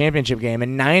championship game,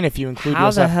 and 9 if you include How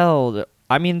USF. the hell?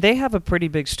 I mean, they have a pretty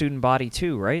big student body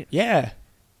too, right? Yeah.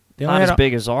 They Not only as had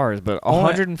big as ours, but only-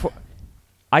 104.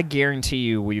 I guarantee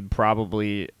you, we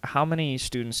probably. How many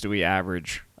students do we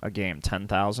average a game?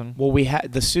 10,000. Well, we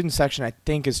had the student section. I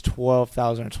think is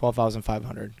 12,000 or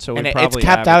 12,500. So and we it's probably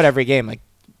capped out average- every game. Like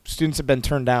students have been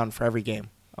turned down for every game.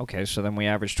 Okay, so then we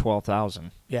average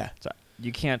 12,000. Yeah. So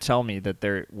you can't tell me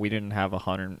that we didn't have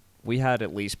 100. We had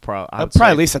at least Probably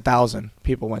at least 1,000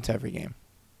 people went to every game.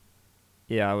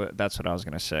 Yeah, that's what I was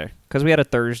gonna say. Because we had a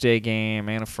Thursday game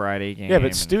and a Friday game. Yeah, but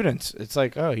and- students, it's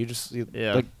like, oh, you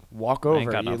Yeah. like walk Ain't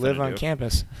over. got You nothing live to on do.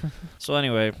 campus. So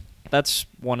anyway, that's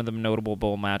one of the notable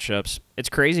bowl matchups. It's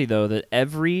crazy though that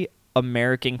every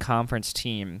American Conference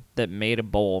team that made a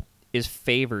bowl is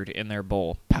favored in their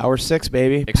bowl, Power 6,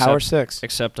 baby. Power 6.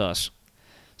 except us.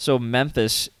 So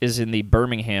Memphis is in the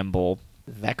Birmingham Bowl.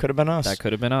 That could have been us. That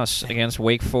could have been us against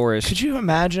Wake Forest. Could you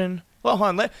imagine? Well,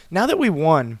 hold on. Now that we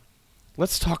won,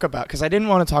 let's talk about, because I didn't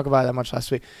want to talk about it that much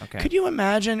last week. Okay. Could you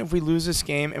imagine if we lose this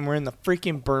game and we're in the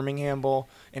freaking Birmingham Bowl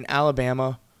in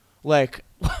Alabama? Like,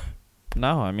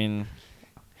 No, I mean,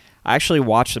 I actually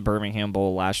watched the Birmingham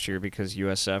Bowl last year because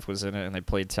USF was in it and they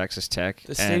played Texas Tech.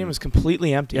 the stadium was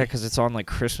completely empty. Yeah, because it's on like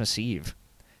Christmas Eve.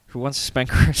 Who wants to spend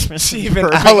Christmas Eve in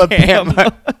Birmingham?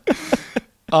 Alabama.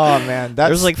 Oh, man.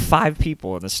 There's like 5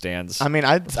 people in the stands. I mean,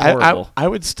 I Horrible.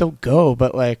 would still go,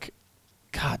 but like,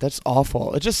 God, that's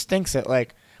awful. It just stinks that,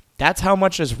 like, that's how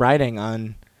much is riding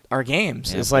on our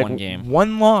games. Yeah, it's like one game.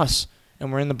 one loss,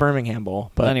 and we're in the Birmingham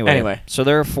Bowl. But anyway. So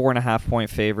they're a 4.5-point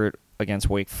favorite against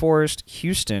Wake Forest.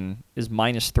 Houston is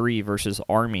 -3 versus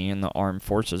Army in the Armed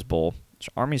Forces Bowl.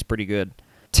 Army's pretty good.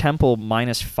 Temple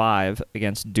 -5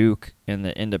 against Duke in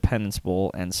the Independence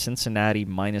Bowl, and Cincinnati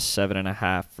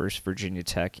 -7.5 versus Virginia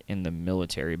Tech in the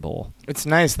Military Bowl. It's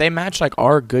nice. They match, like,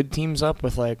 our good teams up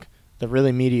with, like, the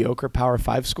really mediocre Power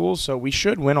 5 schools, so we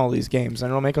should win all these games, and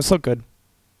it'll make us look good.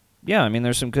 Yeah, I mean,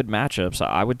 there's some good matchups.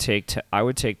 I would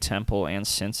take Temple and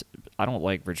I don't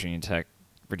like Virginia Tech.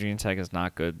 Virginia Tech is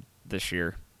not good this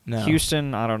year. No.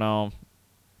 Houston, I don't know.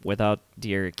 Without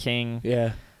De'Aaron King.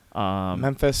 Yeah.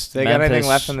 Memphis, they Memphis, got anything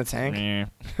left in the tank?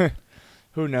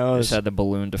 Who knows? Just had the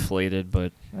balloon deflated,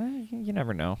 but you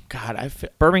never know. God,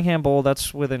 Birmingham Bowl,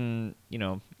 that's within,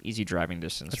 easy driving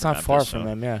distance. It's not Memphis, far from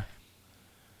them, yeah.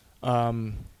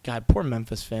 God, poor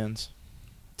Memphis fans.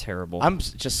 Terrible. I'm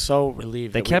just so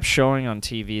relieved. They kept showing on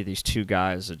TV these two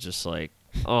guys that just they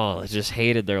just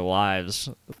hated their lives.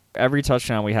 Every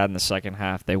touchdown we had in the second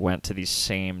half, they went to these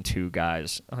same two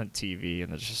guys on TV,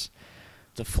 and it's just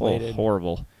deflated.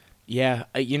 Horrible. Yeah,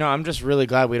 I'm just really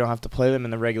glad we don't have to play them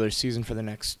in the regular season for the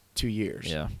next 2 years.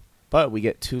 Yeah. But we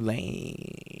get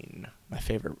Tulane, my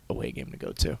favorite away game to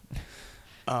go to.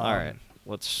 All right,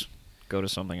 let's go to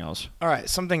something else. All right,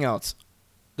 something else.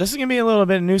 This is going to be a little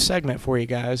bit of a new segment for you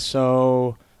guys,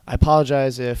 so I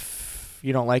apologize if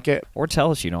you don't like it. Or tell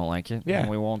us you don't like it, yeah. and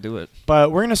we won't do it.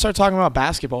 But we're going to start talking about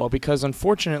basketball because,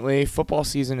 unfortunately, football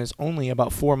season is only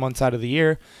about 4 months out of the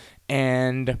year,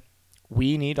 and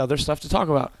we need other stuff to talk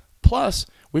about. Plus,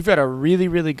 we've got a really,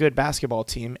 really good basketball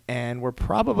team, and we're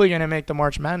probably going to make the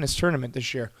March Madness tournament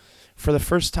this year for the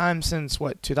first time since,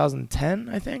 2010,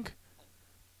 I think?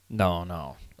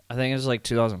 No. I think it was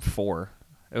 2004.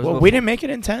 We didn't make it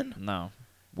in 10? No.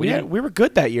 We were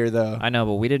good that year, though. I know,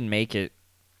 but we didn't make it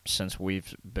since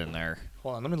we've been there.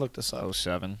 Hold on, let me look this up.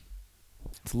 07.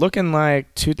 It's looking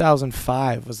like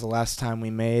 2005 was the last time we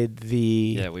made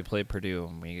the... Yeah, we played Purdue,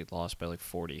 and we lost by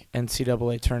 40.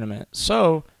 NCAA tournament.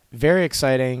 So, very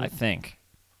exciting. I think.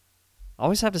 I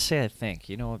always have to say I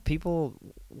think. People,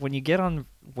 when you get on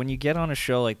a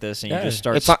show like this and you just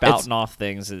start spouting off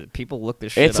things, people look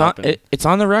this shit up. It's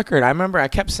on the record. I remember I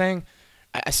kept saying,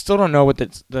 I still don't know what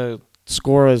the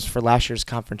score is for last year's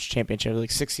conference championship,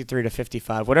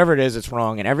 63-55. Whatever it is, it's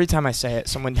wrong. And every time I say it,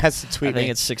 someone has to tweet me. I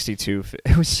think it's 62.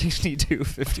 It was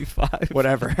 62-55.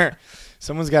 Whatever.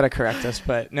 Someone's got to correct us.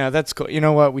 But no, that's cool. You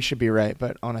know what? We should be right.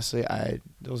 But honestly,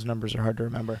 those numbers are hard to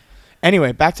remember.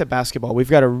 Anyway, back to basketball. We've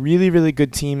got a really, really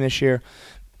good team this year.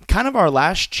 Kind of our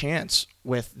last chance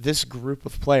with this group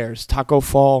of players. Taco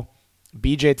Fall,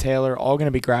 BJ Taylor, all going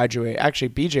to be graduating. Actually,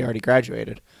 BJ already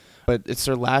graduated. But it's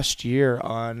their last year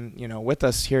with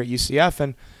us here at UCF,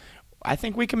 and I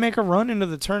think we can make a run into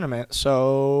the tournament.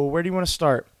 So where do you want to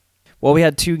start? Well, we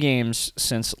had 2 games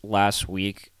since last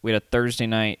week. We had a Thursday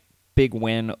night big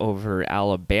win over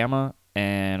Alabama,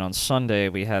 and on Sunday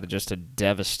we had just a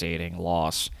devastating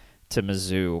loss to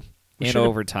Mizzou in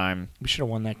overtime. We should have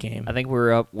won that game. I think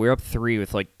we're up 3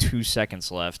 with 2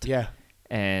 seconds left. Yeah,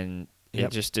 and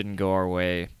it just didn't go our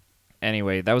way.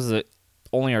 Anyway, that was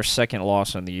only our second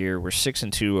loss on the year. We're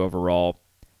 6-2 overall.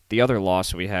 The other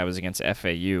loss we had was against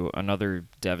FAU, another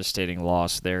devastating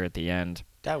loss there at the end.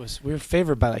 We were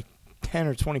favored by 10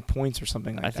 or 20 points or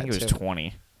something like that. I think it was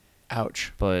 20.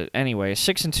 Ouch. But anyway,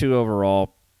 6-2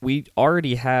 overall. We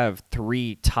already have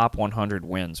 3 top 100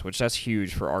 wins, which that's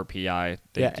huge for RPI.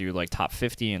 They do top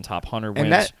 50 and top 100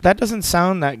 wins. And that doesn't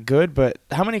sound that good, but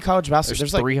how many college basketball?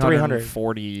 There's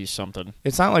 340 something.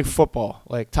 It's not like football.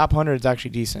 Top 100 is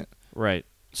actually decent. Right.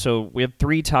 So we have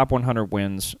 3 top 100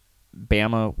 wins,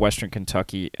 Bama, Western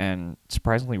Kentucky, and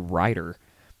surprisingly Rider,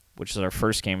 which is our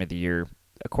first game of the year.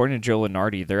 According to Joe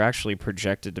Lunardi, they're actually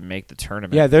projected to make the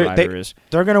tournament. Yeah, they're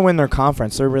going to win their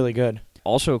conference. They're really good.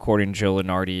 Also, according to Joe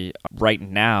Lunardi, right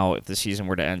now, if the season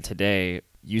were to end today,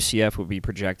 UCF would be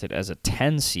projected as a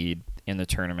 10 seed in the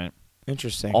tournament.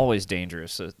 Interesting. Always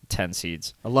dangerous, 10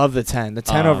 seeds. I love the 10. The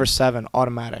 10 over 7,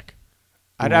 automatic.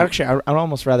 I'd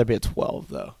almost rather be a 12,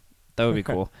 though. That would be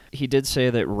cool. He did say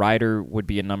that Rider would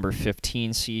be a number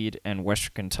 15 seed and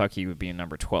Western Kentucky would be a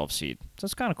number 12 seed. So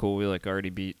it's kind of cool. We already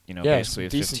beat, basically a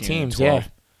 15 teams, and 12. Yeah.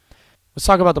 Let's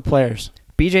talk about the players.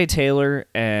 BJ Taylor,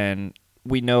 and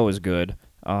we know is good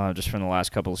just from the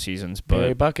last couple of seasons. But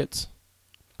Barry Buckets.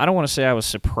 I don't want to say I was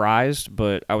surprised,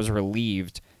 but I was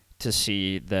relieved to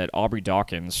see that Aubrey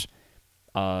Dawkins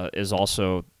is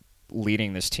also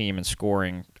leading this team in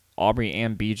scoring. Aubrey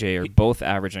and BJ are both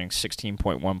averaging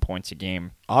 16.1 points a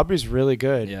game. Aubrey's really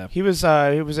good. Yeah. He was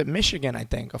at Michigan, I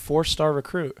think, a 4-star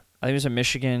recruit. I think he was at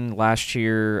Michigan last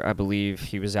year. I believe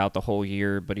he was out the whole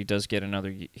year, but he does get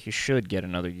he should get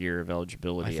another year of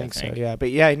eligibility. I think so. Yeah,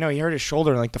 but yeah, no, he hurt his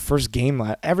shoulder in like the first game.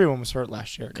 Everyone was hurt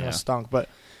last year. It kind of stunk, but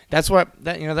that's what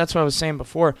I was saying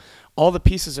before. All the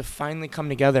pieces have finally come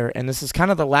together, and this is kind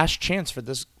of the last chance for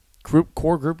this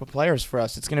core group of players for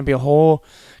us. It's going to be a whole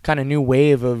kind of new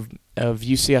wave of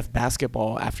UCF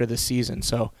basketball after this season.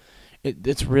 So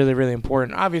it's really, really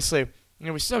important. Obviously,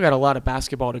 we still got a lot of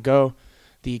basketball to go.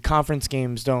 The conference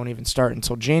games don't even start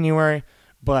until January,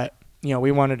 but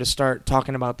we wanted to start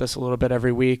talking about this a little bit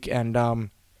every week and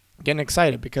getting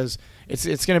excited because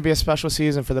it's going to be a special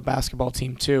season for the basketball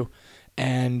team too.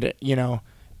 And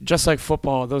just like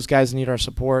football, those guys need our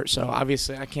support. So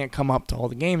obviously, I can't come up to all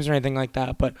the games or anything like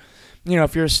that. But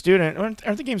if you're a student, aren't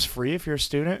the games free if you're a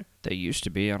student? They used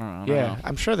to be. I don't know. Yeah,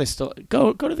 I'm sure they still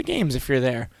go to the games if you're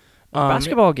there.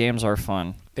 Basketball games are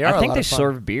fun. They are. I think they fun.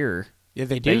 serve beer. Yeah,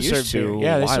 they do serve beer.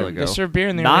 Yeah, they serve beer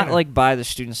in the Not arena. like by the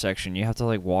student section. You have to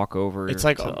like walk over. It's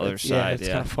like to the other side. Yeah, it's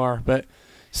kind of far, but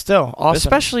still awesome.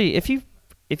 Especially if you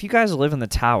guys live in the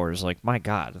towers, like my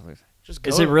God, just go.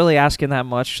 Is it really asking that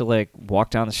much to like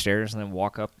walk down the stairs and then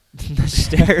walk up the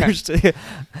stairs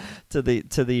to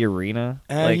the arena?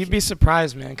 You'd be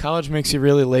surprised, man. College makes you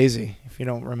really lazy if you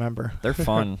don't remember. They're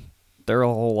fun. They're a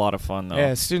whole lot of fun though.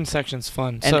 Yeah, student section's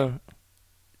fun. And so.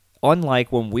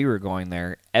 Unlike when we were going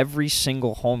there, every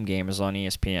single home game is on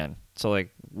ESPN. So, like,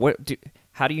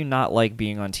 how do you not like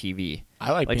being on TV?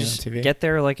 I like being just on TV. Get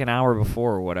there, like, an hour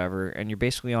before or whatever, and you're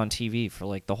basically on TV for,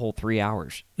 like, the whole 3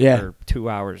 hours. Yeah. Or 2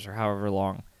 hours or however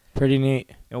long. Pretty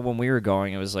neat. When we were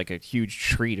going, it was, like, a huge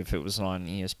treat if it was on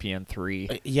ESPN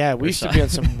 3. Yeah, we used to be on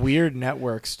some weird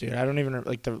networks, dude. I don't even,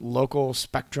 like, the local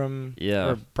Spectrum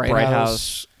or Bright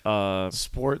House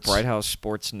Sports. Bright House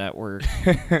Sports Network.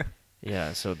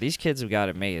 Yeah, so these kids have got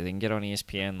it made. They can get on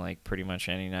ESPN like pretty much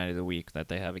any night of the week that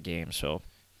they have a game. So,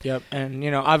 yep, and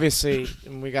obviously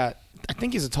we got. I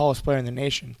think he's the tallest player in the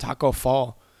nation, Taco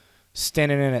Fall,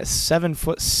 standing in at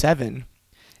 7'7".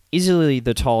 Easily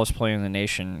the tallest player in the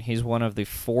nation. He's one of the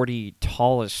 40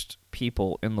 tallest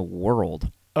people in the world.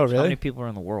 Oh, really? How many people are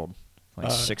in the world? Like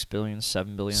 6 billion,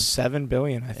 7 billion? 7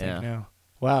 billion, I think now.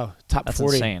 Wow, top That's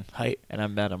 40 insane. height. And I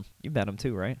met him. You met him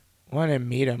too, right? When I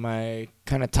meet him, I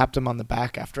kind of tapped him on the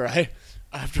back after I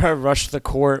rushed the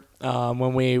court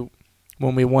when we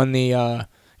won the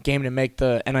game to make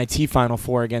the NIT Final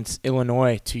Four against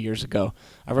Illinois 2 years ago.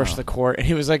 I rushed the court and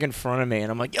he was like in front of me and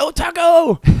I'm like, "Yo,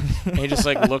 Taco!" And he just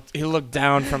like looked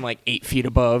down from like 8 feet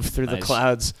above through the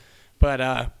clouds.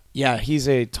 But yeah, he's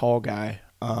a tall guy.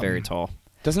 Very tall.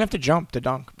 Doesn't have to jump to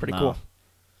dunk. Pretty cool.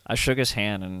 I shook his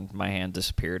hand and my hand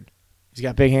disappeared. He's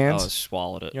got big hands. I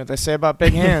swallowed it. You know what they say about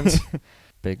big hands?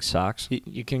 Big socks?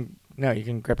 You can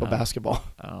grip a basketball.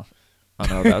 Oh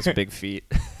no, that was big feet.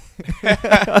 All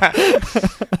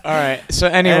right. So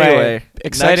anyway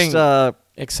exciting next,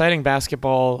 exciting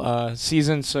basketball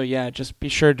season. So yeah, just be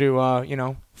sure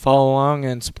to follow along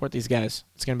and support these guys.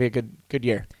 It's gonna be a good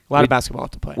year. A lot of basketball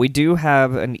to play. We do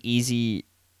have an easy,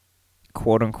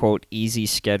 quote unquote, easy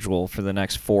schedule for the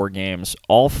next 4 games.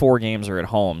 All 4 games are at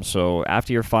home. So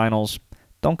after your finals,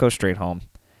 don't go straight home.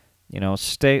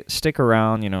 Stick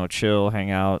around. Chill,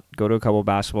 hang out, go to a couple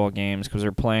basketball games because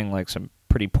they're playing like some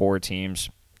pretty poor teams.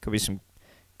 Could be some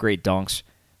great dunks.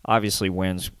 Obviously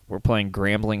wins. We're playing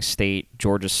Grambling State,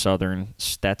 Georgia Southern,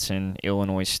 Stetson,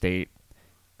 Illinois State.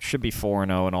 Should be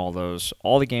 4-0 in all those.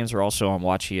 All the games are also on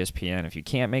Watch ESPN. If you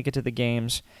can't make it to the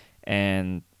games,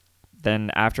 and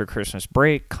then after Christmas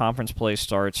break, conference play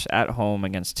starts at home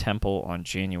against Temple on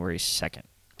January 2nd.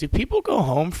 Do people go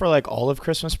home for like all of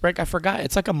Christmas break? I forgot.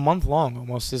 It's like a month long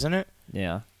almost, isn't it?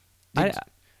 Yeah.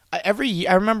 Every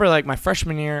year, I remember like my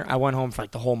freshman year, I went home for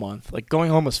like the whole month. Like going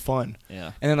home was fun.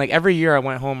 Yeah. And then like every year I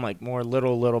went home like more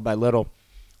little by little.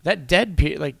 That dead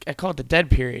period, like I call it the dead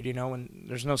period, when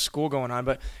there's no school going on.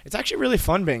 But it's actually really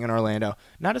fun being in Orlando.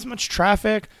 Not as much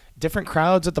traffic, different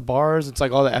crowds at the bars. It's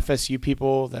like all the FSU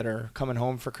people that are coming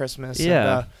home for Christmas.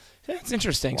 Yeah. And, it's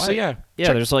interesting. So yeah.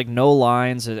 Yeah, there's like no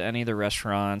lines at any of the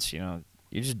restaurants. You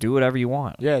just do whatever you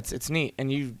want. Yeah, it's neat.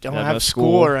 And you don't have have no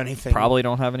school or anything. Probably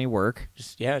don't have any work.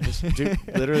 Just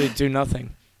literally do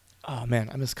nothing. Oh, man,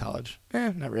 I miss college.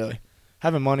 Not really.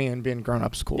 Having money and being grown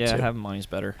up is cool, too. Yeah, having money's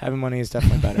better. Having money is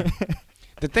definitely better.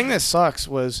 The thing that sucks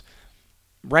was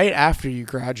right after you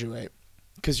graduate,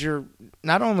 because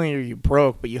not only are you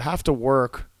broke, but you have to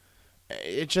work.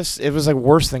 It was like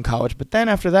worse than college. But then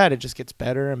after that, it just gets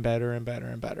better and better and better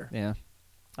and better. Yeah,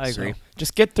 I agree. So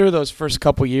just get through those first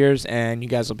couple years, and you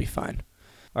guys will be fine.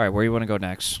 All right, where do you want to go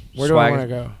next? Where do I want to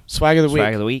go? Swag of the week.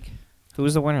 Swag of the week. Who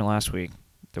was the winner last week?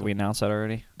 Did we announce that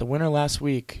already? The winner last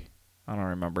week. I don't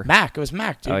remember. Mac. It was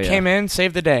Mac, dude. Oh, yeah. Came in,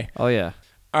 saved the day. Oh, yeah.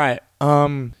 All right.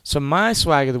 So my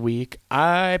swag of the week,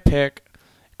 I pick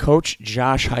Coach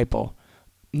Josh Heupel.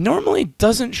 Normally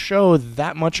doesn't show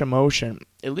that much emotion,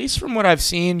 at least from what I've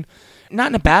seen. Not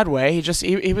in a bad way.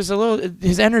 He was a little.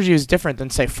 His energy was different than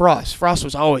say Frost. Frost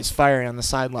was always fiery on the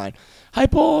sideline.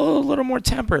 Heupel a little more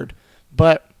tempered,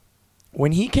 but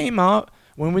when he came out,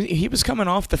 he was coming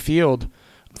off the field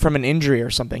from an injury or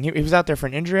something. He was out there for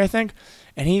an injury, I think,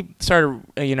 and he started,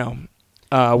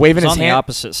 waving his on hand. the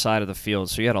opposite side of the field,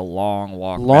 so he had a long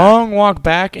walk Walk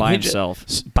back. by and himself.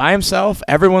 By himself,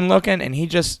 everyone looking, and he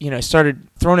just, started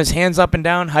throwing his hands up and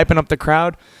down, hyping up the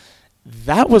crowd.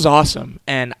 That was awesome.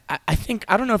 And I think,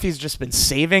 I don't know if he's just been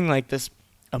saving, like, this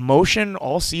emotion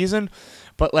all season,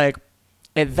 but, like,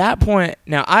 at that point,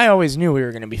 now, I always knew we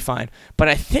were going to be fine, but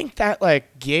I think that,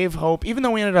 like, gave hope, even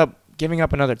though we ended up giving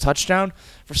up another touchdown,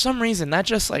 for some reason, that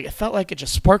just, like, it felt like it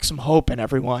just sparked some hope in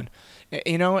everyone.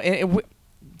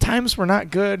 Times were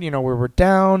not good, we were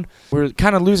down, we were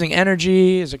kind of losing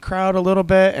energy as a crowd a little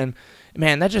bit, and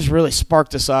man, that just really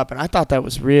sparked us up, and I thought that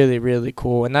was really, really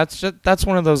cool, and that's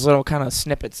one of those little kind of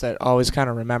snippets that I always kind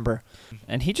of remember.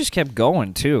 And he just kept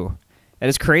going, too. And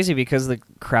it's crazy because the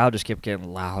crowd just kept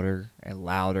getting louder and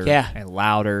louder and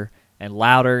louder and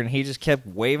louder, and he just kept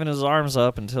waving his arms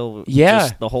up until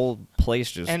just the whole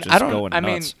place just going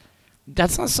nuts.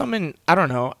 That's not something, I don't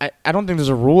know. I don't think there's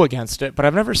a rule against it, but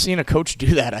I've never seen a coach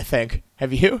do that, I think.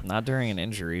 Have you? Not during an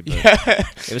injury, but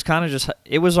it was kind of just,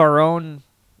 it was our own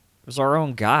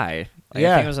guy.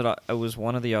 I think it was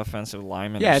one of the offensive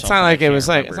linemen. Yeah, it's not like it was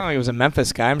a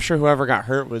Memphis guy. I'm sure whoever got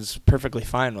hurt was perfectly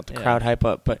fine with the crowd hype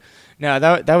up. But no,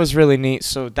 that was really neat.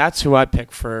 So that's who I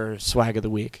pick for swag of the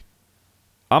week.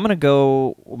 I'm gonna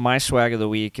go. My swag of the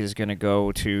week is gonna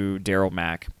go to Daryl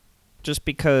Mack, just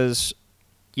because,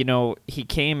 he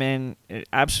came in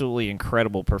absolutely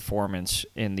incredible performance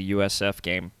in the USF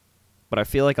game, but I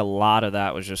feel like a lot of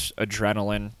that was just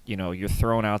adrenaline. You're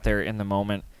thrown out there in the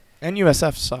moment. And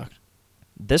USF sucked.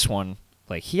 This one,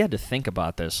 like, he had to think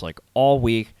about this, like, all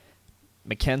week.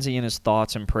 Mackenzie and his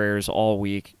thoughts and prayers all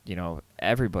week.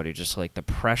 Everybody just, like, the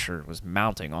pressure was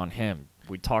mounting on him.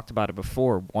 We talked about it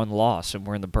before. One loss, and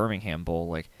we're in the Birmingham Bowl.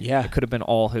 Like, it could have been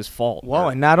all his fault. Well,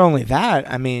 and not only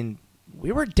that, I mean,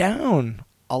 we were down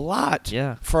a lot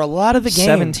for a lot of the game.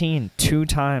 17, 2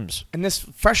 times. And this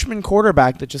freshman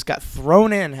quarterback that just got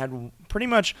thrown in had pretty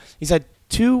much, he's had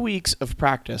 2 weeks of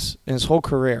practice in his whole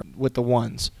career with the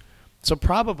ones. So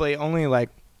probably only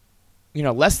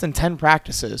less than 10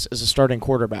 practices as a starting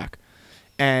quarterback.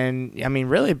 And, I mean,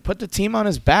 really put the team on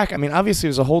his back. I mean, obviously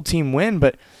it was a whole team win,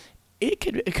 but it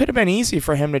could have been easy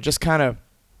for him to just kind of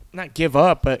not give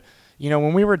up. But,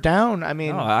 when we were down, I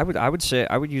mean. No, I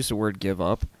would use the word give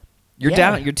up. You're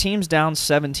down. Your team's down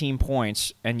 17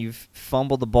 points, and you've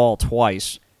fumbled the ball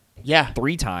twice. Yeah.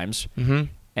 3 times. Mm-hmm.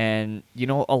 And,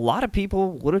 a lot of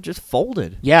people would have just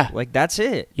folded. Yeah. Like, that's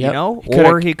it, yep.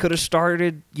 Or he could have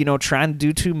started, trying to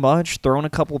do too much, throwing a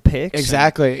couple picks.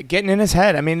 Exactly. Getting in his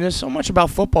head. I mean, there's so much about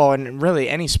football, and really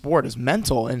any sport is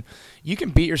mental, and you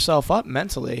can beat yourself up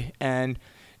mentally. And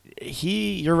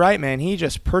you're right, man. He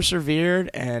just persevered,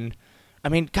 and, I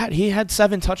mean, God, he had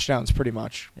 7 touchdowns pretty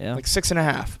much. Yeah. Like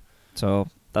 6.5. So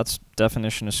that's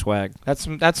definition of swag. That's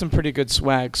some pretty good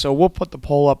swag. So we'll put the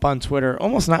poll up on Twitter.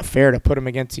 Almost not fair to put them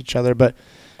against each other, but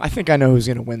I think I know who's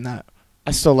going to win that.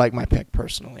 I still like my pick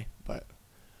personally. But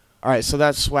all right, so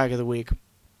that's swag of the week.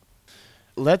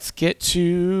 Let's get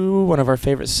to one of our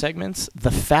favorite segments, the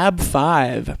Fab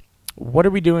Five. What are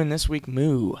we doing this week,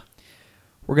 Moo?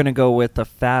 We're going to go with the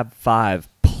Fab Five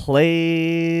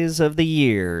plays of the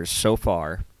year so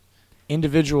far.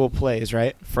 Individual plays,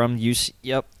 right? From UC.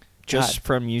 Yep. Just God.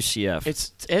 From UCF.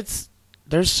 It's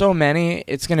there's so many.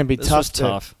 It's going to be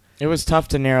tough. It was tough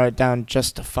to narrow it down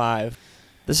just to 5.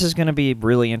 This is going to be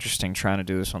really interesting trying to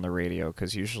do this on the radio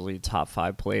because usually top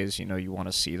 5 plays, you want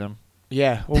to see them.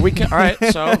 Yeah. Well, we can. All right.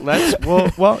 So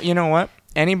well, you know what?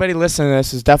 Anybody listening to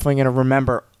this is definitely going to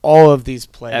remember all of these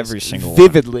plays every single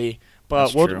vividly.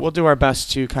 One. But we'll do our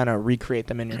best to kind of recreate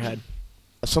them in your head.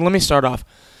 So let me start off.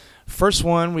 First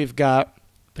one, we've got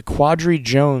the Quadri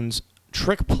Jones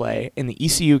trick play in the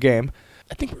ECU game.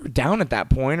 I think we were down at that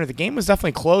point, or the game was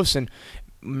definitely close, and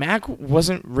Mac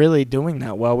wasn't really doing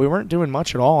that well. We weren't doing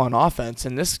much at all on offense,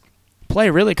 and this play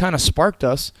really kind of sparked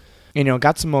us,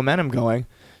 got some momentum going.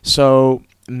 So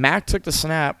Mac took the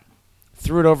snap,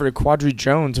 threw it over to Quadri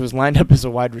Jones, who was lined up as a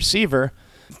wide receiver.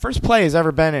 First play he's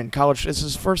ever been in college. This is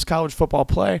his first college football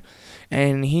play,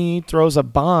 and he throws a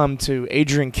bomb to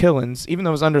Adrian Killins, even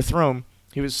though it was underthrown.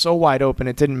 He was so wide open,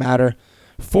 it didn't matter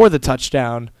for the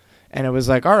touchdown. And it was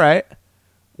like, all right,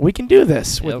 we can do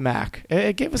this with Mac.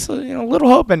 It gave us a little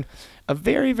hope and a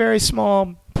very, very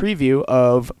small preview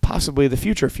of possibly the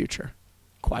future.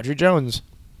 Quadri Jones.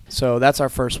 So that's our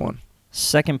first one.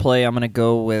 Second play I'm going to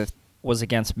go with was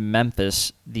against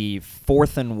Memphis, the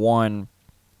 4th and 1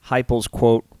 Heupel's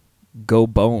quote, go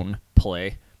bone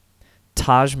play.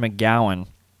 Taj McGowan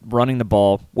running the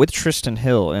ball with Tristan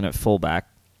Hill in at fullback.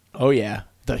 Oh, yeah.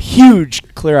 The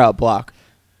huge clear-out block.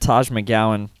 Taj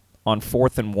McGowan on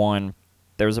 4th and 1.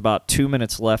 There was about 2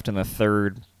 minutes left in the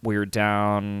third. We were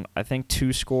down, I think,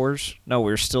 2 scores. No,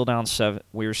 we were still down 7.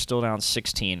 We were still down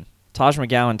 16. Taj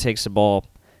McGowan takes the ball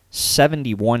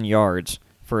 71 yards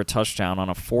for a touchdown on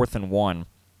a 4th and 1.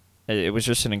 It was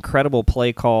just an incredible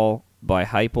play call by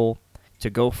Heupel to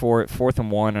go for it, 4th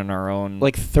and 1 on our own.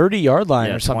 Like 30-yard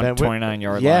line or something.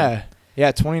 29-yard line.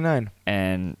 Yeah, 29.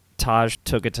 And Taj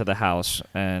took it to the house.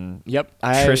 And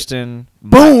Tristan,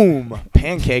 boom!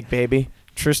 Pancake, baby.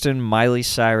 Tristan Miley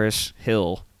Cyrus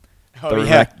Hill.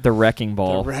 The wrecking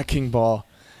ball. The wrecking ball.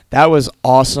 That was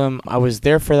awesome. I was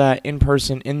there for that in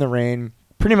person in the rain.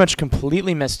 Pretty much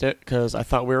completely missed it because I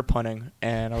thought we were punting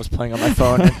and I was playing on my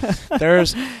phone.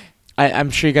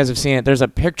 I'm sure you guys have seen it. There's a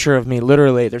picture of me,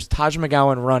 literally. There's Taj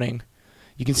McGowan running.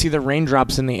 You can see the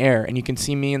raindrops in the air, and you can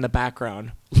see me in the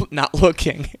background, not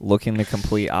looking. Looking the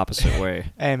complete opposite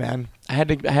way. Hey, man. I had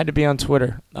to be on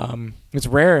Twitter. It's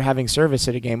rare having service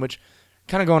at a game, which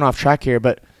kind of going off track here,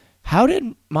 but how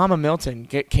did Mama Milton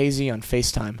get KZ on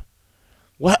FaceTime?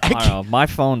 What? I don't know. My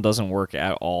phone doesn't work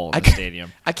at all in the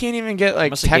stadium. I can't even get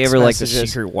must text have gave her messages. the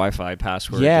secret Wi-Fi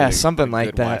password. Yeah, something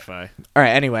like that. Wi-Fi. All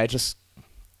right. Anyway, just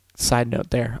side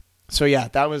note there. So yeah,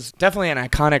 that was definitely an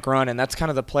iconic run, and that's kind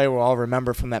of the play we'll all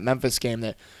remember from that Memphis game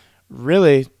that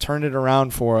really turned it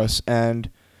around for us.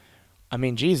 And I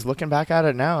mean, geez, looking back at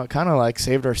it now, it kind of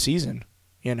saved our season.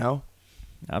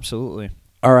 Absolutely.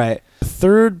 All right.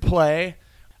 Third play,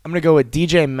 I'm going to go with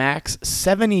DJ Mack's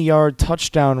 70-yard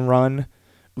touchdown run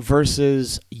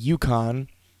versus UConn.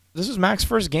 This was Mac's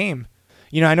first game.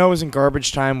 I know it was in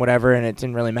garbage time, whatever, and it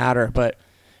didn't really matter. But,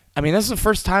 I mean, this is the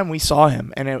first time we saw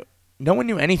him, and no one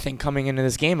knew anything coming into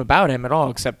this game about him at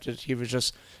all, except that he was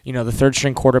just, the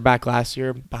third-string quarterback last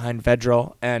year behind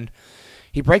Vedral. And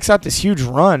he breaks out this huge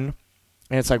run,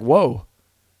 and it's like, whoa.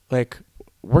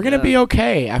 We're going to be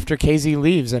okay after KZ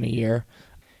leaves in a year.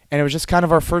 And it was just kind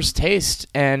of our first taste,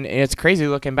 and it's crazy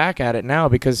looking back at it now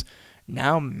because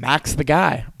now Mac's the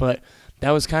guy. But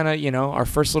that was kind of, our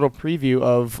first little preview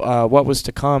of what was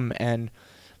to come. And,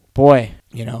 boy,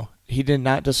 he did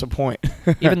not disappoint.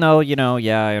 Even though,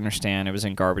 I understand it was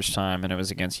in garbage time and it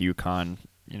was against UConn.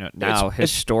 Now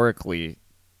historically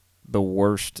the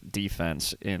worst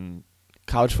defense in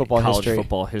college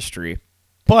football history.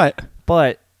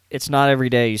 But it's not every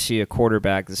day you see a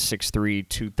quarterback that's 6'3",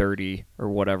 230 or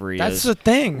whatever he is. That's the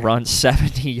thing. Run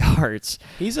 70 yards.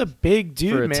 He's a big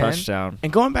dude, for a man. Touchdown.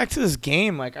 And going back to this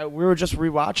game, we were just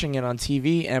rewatching it on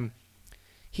TV, and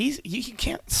you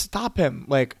can't stop him.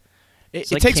 It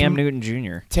takes Cam Newton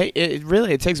Jr.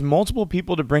 It takes multiple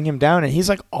people to bring him down, and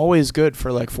he's always good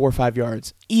for 4 or 5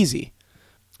 yards, easy.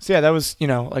 So yeah, that was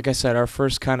like I said, our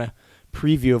first kind of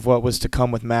preview of what was to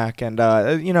come with Mac, and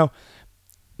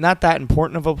not that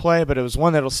important of a play, but it was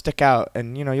one that'll stick out.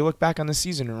 And, you look back on the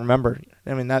season and remember,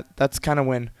 I mean, that's kind of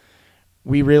when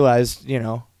we realized,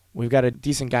 we've got a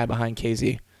decent guy behind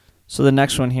KZ. So the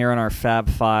next one here on our Fab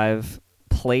 5,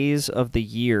 plays of the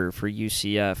year for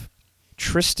UCF.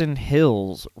 Tristan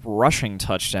Hill's rushing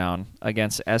touchdown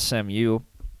against SMU.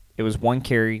 It was 1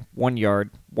 carry, 1 yard,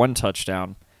 1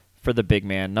 touchdown for the big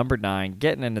man, number 9,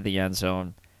 getting into the end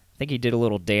zone. I think he did a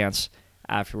little dance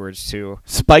afterwards too.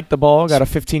 Spiked the ball, got a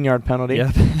 15-yard penalty.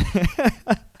 Yep.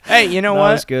 Hey, you know what?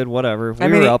 That was good, whatever. We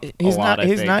were up he's a lot,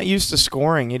 He's not used to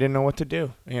scoring. He didn't know what to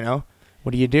do,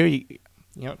 What do?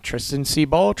 Tristan see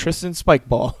ball, Tristan spike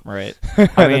ball. Right.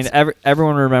 I mean,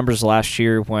 everyone remembers last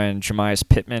year when Jemias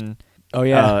Pittman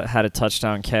had a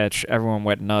touchdown catch. Everyone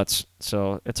went nuts.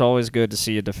 So it's always good to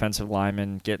see a defensive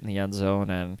lineman get in the end zone.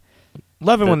 And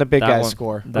love it when the big guys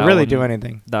score. They really do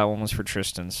anything. That one was for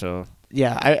Tristan, so...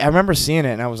 Yeah, I remember seeing it,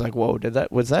 and I was like, whoa,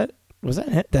 was that him?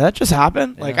 Did that just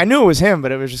happen? Yeah. I knew it was him,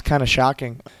 but it was just kind of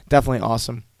shocking. Definitely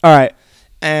awesome. All right,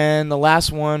 and the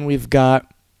last one we got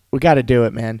to do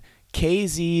it, man.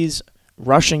 KZ's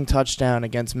rushing touchdown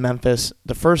against Memphis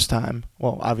the first time,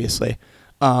 well, obviously,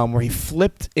 where he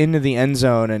flipped into the end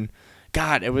zone, and,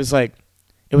 God, it was like,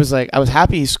 I was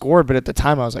happy he scored, but at the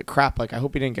time I was like, crap, I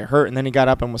hope he didn't get hurt, and then he got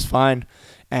up and was fine,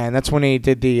 and that's when he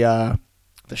did the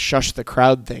shush the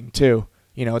crowd thing too,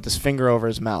 with his finger over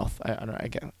his mouth. I don't know.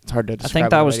 It's hard to describe. I think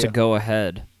that was to go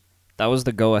ahead. That was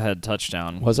the go-ahead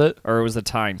touchdown. Was it? Or it was the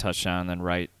tying touchdown, and then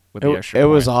right with the extra It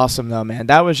point. was awesome though, man.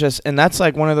 That was just, and that's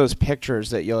like one of those pictures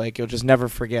that you'll just never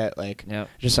forget. Like, Yep.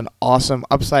 just an awesome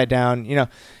upside down.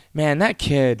 Man, that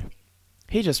kid,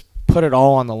 he just put it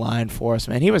all on the line for us,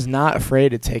 man. He was not afraid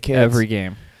to take hits. Every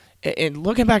game. And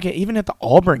looking back at even at the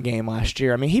Auburn game last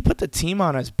year, I mean, he put the team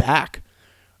on his back,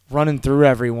 running through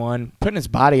everyone, putting his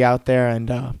body out there, and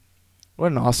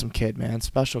what an awesome kid, man.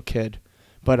 Special kid.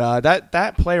 But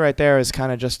that play right there is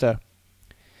kind of just a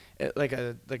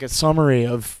summary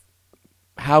of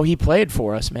how he played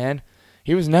for us, man.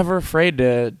 He was never afraid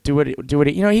to do what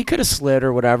he could have slid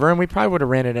or whatever, and we probably would have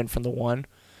ran it in from the one,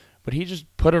 but he just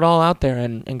put it all out there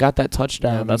and got that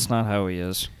touchdown. Yeah, that's not how he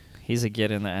is. He's a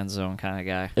get in the end zone kind of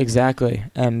guy. Exactly,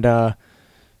 and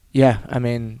yeah, I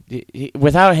mean,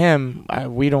 without him,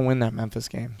 we don't win that Memphis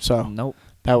game. So Nope.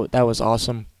 that was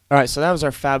awesome. All right, so that was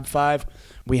our Fab Five.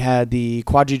 We had the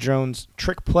Quadri Jones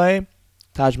trick play,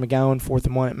 Taj McGowan 4th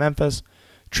and 1 at Memphis,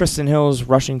 Tristan Hill's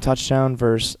rushing touchdown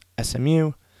versus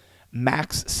SMU,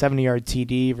 Max 70-yard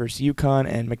TD versus UConn,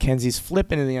 and Mackenzie's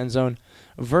flip into the end zone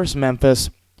versus Memphis.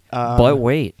 But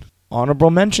wait.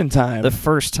 Honorable mention time. The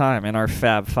first time in our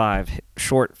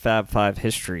short Fab 5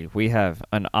 history, we have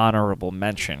an honorable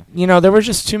mention. There were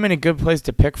just too many good plays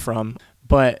to pick from,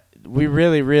 but we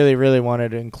really, really, really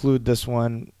wanted to include this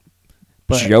one.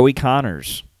 But Joey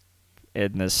Connors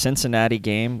in the Cincinnati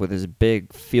game with his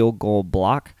big field goal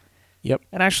block. Yep.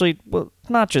 And actually, well,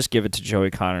 not just give it to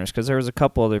Joey Connors, because there was a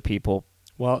couple other people.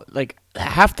 Well, like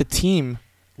half the team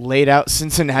laid out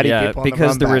Cincinnati people on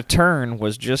because the the run back. return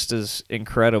was just as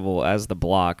incredible as the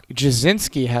block.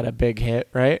 Jasinski had a big hit,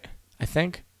 right? I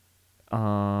think.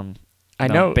 I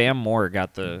know Bam Moore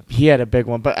got the. he had a big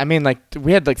one, but I mean, like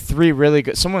we had like three really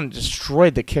good. Someone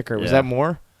destroyed the kicker. Was Yeah. that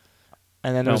Moore?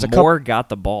 And then there No, was a Moore couple. got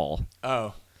the ball.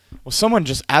 Oh, well, someone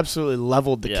just absolutely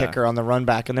leveled the Yeah. kicker on the run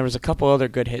back, and there was a couple other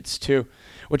good hits too,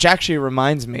 which actually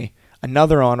reminds me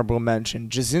another honorable mention: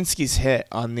 Jasinski's hit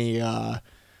on the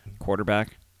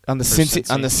Quarterback. on the For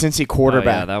Cincy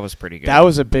quarterback. Oh, yeah, that was pretty good. That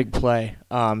was a big play.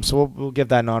 So we'll give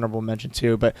that an honorable mention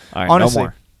too. But All right, honestly, no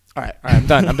more. all right, I'm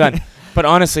done. I'm done. But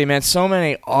honestly, man, so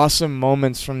many awesome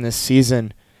moments from this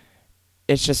season.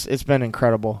 It's been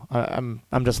incredible. I'm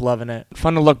just loving it.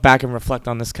 Fun to look back and reflect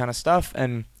on this kind of stuff.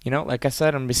 And like I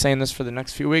said, I'm gonna be saying this for the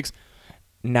next few weeks.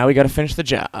 Now we got to finish the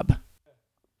job.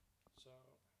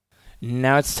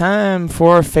 Now it's time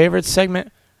for our favorite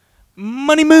segment,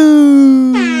 Money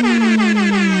Moves.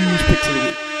 Picks of the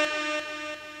week.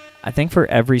 I think for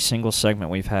every single segment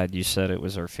we've had, you said it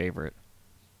was our favorite.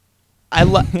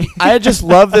 I just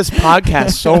love this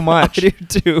podcast so much. I do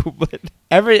too, but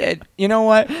You know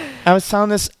what? I was telling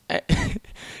this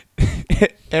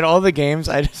at all the games.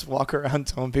 I just walk around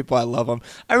telling people I love them.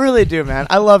 I really do, man.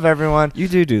 I love everyone. you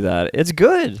do that. It's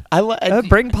good.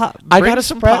 Bring gotta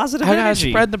some spread, positive I gotta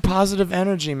energy. spread the positive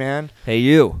energy, man. Hey,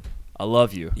 you. I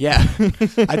love you. Yeah,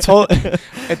 I told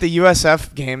at the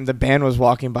USF game, the band was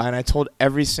walking by, and I told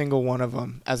every single one of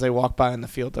them as they walked by in the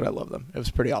field that I love them. It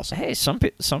was pretty awesome. Hey, some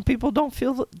people don't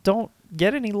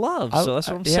get any love, so that's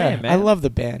what I'm saying, man. I love the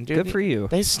band, dude. Good for you.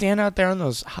 They stand out there in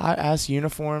those hot ass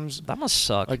uniforms, That must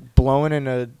suck. like blowing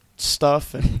into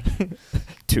stuff and.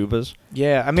 Tubas.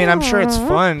 Yeah, I mean, I'm sure it's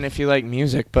fun if you like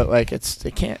music, but like it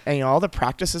can't. And, all the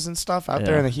practices and stuff out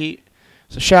there Yeah. in the heat.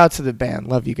 So shout out to the band.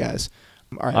 Love you guys.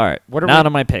 All right. What are now to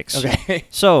my picks. Okay.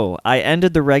 So I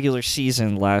ended the regular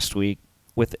season last week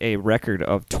with a record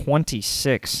of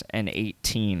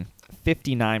 26-18,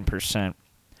 59%.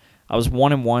 I was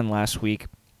 1-1 last week.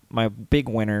 My big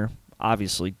winner,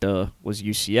 obviously, was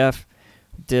UCF.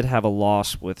 Did have a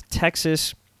loss with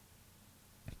Texas,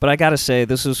 but I gotta say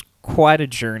this is quite a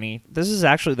journey. This is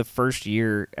actually the first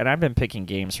year, and I've been picking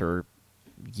games for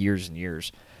years and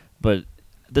years, but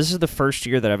this is the first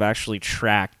year that I've actually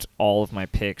tracked all of my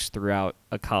picks throughout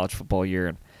a college football year.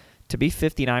 And to be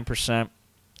 59%, and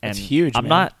That's huge, I'm man.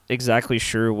 not exactly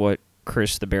sure what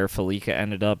Chris the Bear Felica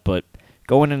ended up, but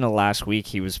going into last week,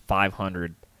 he was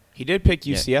 500. He did pick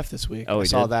Yeah. UCF this week. Oh, I he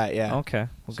saw did? that. Yeah. Okay,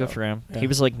 well, good So, for him. yeah. He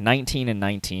was like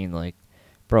 19-19. Like,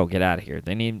 bro, get out of here.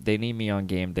 They need me on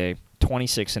game day.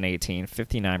 26-18,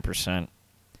 59%,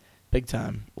 Big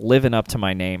time. living up to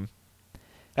my name.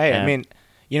 Hey, Yeah. I mean,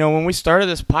 when we started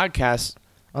this podcast,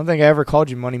 I don't think I ever called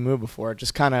you Money Moo before. It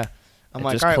just kind of, I'm It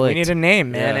like, just all right, we clicked. need a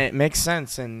name, man. Yeah. It makes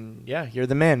sense, and yeah, you're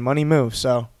the man, Money Moo.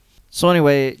 So So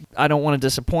anyway, I don't want to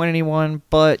disappoint anyone,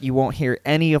 but you won't hear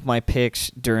any of my picks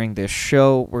during this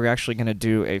show. We're actually going to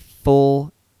do a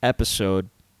full episode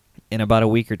in about a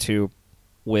week or two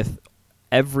with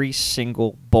every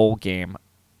single bowl game.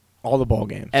 all the ball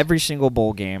games. Every single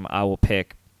bowl game I will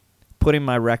pick putting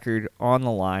my record on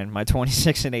the line, my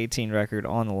 26-18 record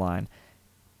on the line,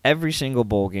 every single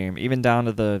bowl game, even down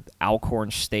to the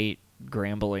Alcorn State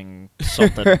Grambling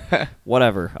something,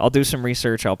 whatever. I'll do some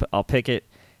research. I'll pick it,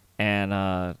 and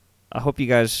I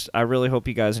really hope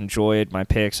you guys enjoyed my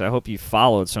picks. I hope you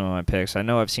followed some of my picks. I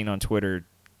know I've seen on Twitter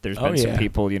there's been some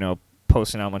people,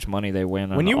 posting how much money they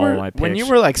win on all my picks. When you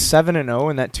were like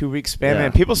 7-0 in that 2-week span,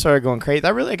 man, people started going crazy.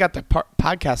 That really got the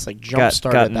podcast like jump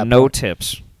started. Got at that no point.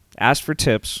 tips. Asked for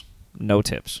tips, no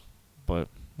tips. But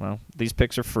well, these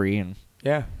picks are free, and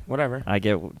yeah, whatever. I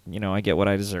get what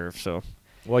I deserve. So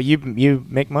well, you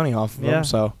make money off of them,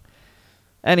 so.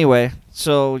 Anyway,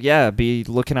 so yeah, be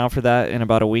looking out for that in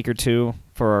about a week or two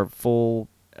for our full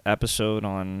episode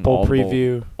on bowl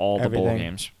preview, all the everything. bowl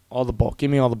games. All the bowl. Give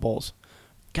me all the bowls.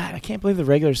 God, I can't believe the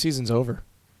regular season's over.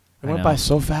 It went by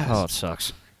so fast. Oh, it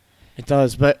sucks. It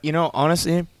does, but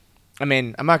honestly, I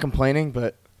mean, I'm not complaining,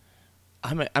 but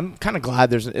I'm kind of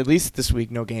glad there's at least this week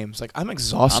no games. Like I'm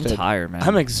exhausted. I'm tired, man.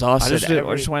 I'm exhausted.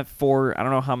 I just went 4. I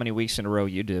don't know how many weeks in a row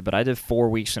you did, but I did 4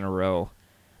 weeks in a row.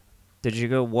 Did you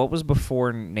go? What was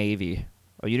before Navy?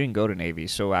 Oh, you didn't go to Navy,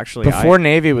 so actually before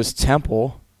Navy was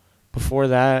Temple. Before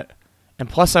that, and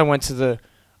plus I went to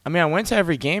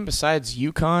every game besides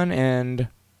UConn and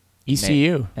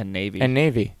ECU and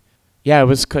Navy. Yeah, it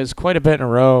was quite a bit in a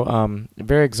row.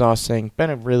 Very exhausting. Been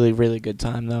a really, really good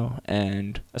time though,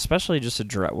 and especially just a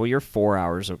drive. Well, you're 4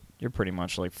 hours. You're pretty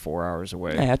much like 4 hours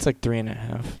away. Yeah, that's like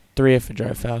 3.5. 3 if I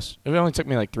drive fast. It only took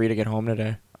me like 3 to get home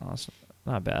today. Awesome.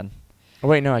 Not bad. Oh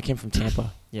wait, no, I came from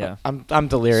Tampa. Yeah. I'm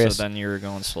delirious. So then you were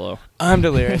going slow. I'm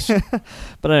delirious.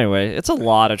 But anyway, it's a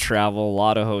lot of travel, a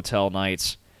lot of hotel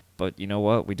nights. But you know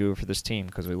what? We do it for this team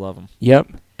because we love them. Yep,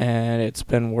 and it's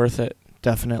been worth it,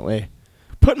 definitely.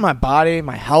 Putting my body,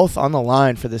 my health on the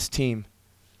line for this team.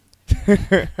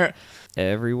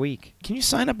 Every week. Can you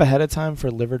sign up ahead of time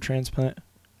for liver transplant?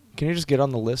 Can you just get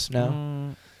on the list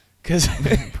now? Because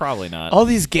probably not. All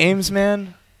these games,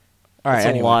 man. All right,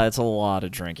 anyway. It's a lot of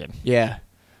drinking. Yeah.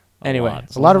 Anyway,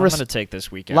 a lot of I'm gonna take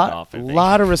this weekend off. A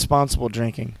lot of responsible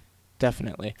drinking,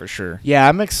 definitely. For sure. Yeah,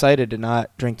 I'm excited to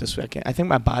not drink this weekend. I think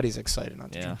my body's excited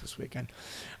not to drink this weekend.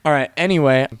 All right.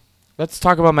 Anyway, let's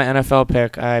talk about my NFL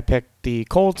pick. I picked the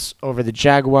Colts over the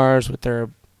Jaguars with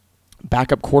their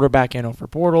backup quarterback in over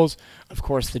Bortles. Of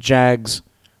course, the Jags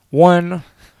won.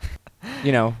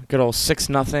 Good old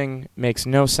 6-0 makes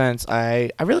no sense. I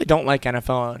really don't like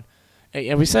NFL.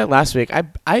 And we said it last week.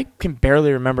 I can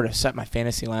barely remember to set my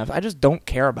fantasy lineups. I just don't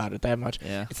care about it that much.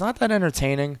 Yeah. It's not that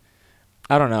entertaining.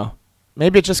 I don't know.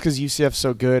 Maybe it's just because UCF's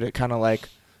so good. It kind of like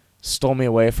stole me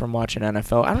away from watching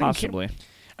NFL. Possibly.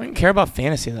 I don't care about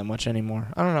fantasy that much anymore.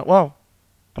 I don't know. Well,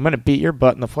 I'm gonna beat your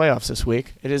butt in the playoffs this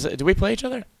week. Do we play each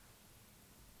other?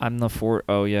 I'm the 4.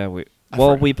 Oh yeah, we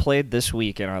played this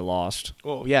week and I lost.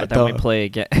 Oh yeah, but then we play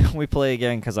again. We play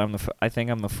again because I think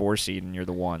I'm the 4 seed and you're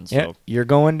the 1. So yeah, you're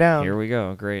going down. Here we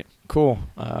go. Great. Cool.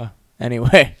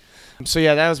 Anyway, so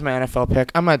yeah, that was my NFL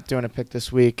pick. I'm not doing a pick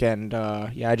this week, and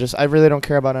I really don't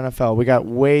care about NFL. We got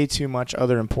way too much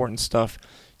other important stuff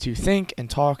to think and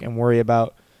talk and worry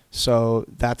about. So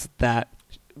that's that.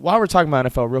 While we're talking about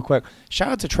NFL real quick, shout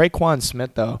out to Traquan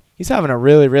Smith, though. He's having a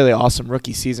really, really awesome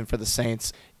rookie season for the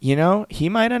Saints. He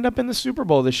might end up in the Super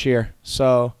Bowl this year.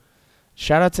 So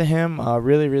shout out to him.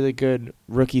 Really, really good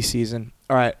rookie season.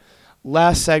 All right,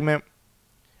 last segment.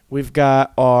 We've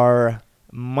got our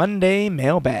Monday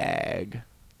mailbag.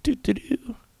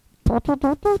 Doo-doo-doo. Oh,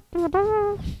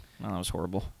 that was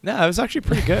horrible. No, it was actually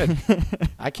pretty good.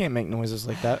 I can't make noises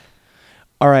like that.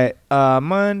 All right,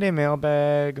 Monday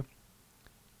mailbag.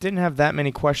 Didn't have that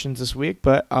many questions this week,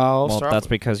 but Well, that's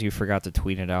because you forgot to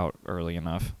tweet it out early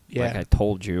enough. Yeah. Like I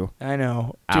told you. I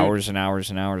know. Hours and hours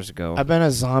and hours ago. I've been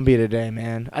a zombie today,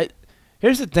 man.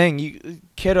 Here's the thing. You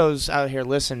kiddos out here,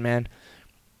 listen, man.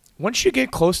 Once you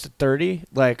get close to 30,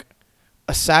 like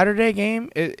a Saturday game,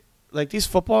 like these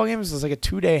football games is like a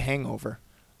 2-day hangover.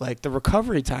 Like the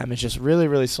recovery time is just really,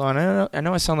 really slow. And I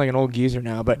know I sound like an old geezer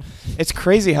now, but it's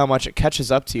crazy how much it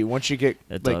catches up to you once you get.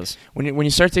 It like, does. When you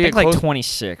start to get like close,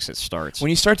 26, it starts. When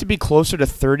you start to be closer to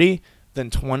 30 than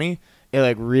 20, it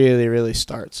like really, really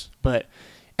starts. But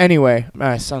anyway,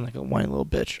 I sound like a whiny little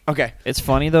bitch. Okay. It's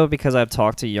funny though because I've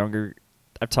talked to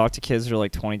kids who are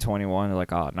like 20, 21. They're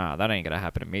like, oh, nah, that ain't gonna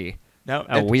happen to me. No,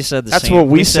 we said the that's same. What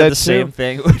we said the too. Same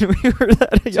thing when we were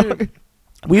that young.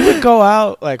 We would go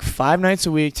out like 5 nights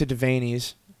a week to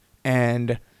Devaney's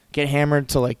and get hammered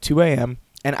till like 2 a.m.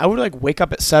 And I would like wake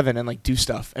up at 7 and like do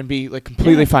stuff and be like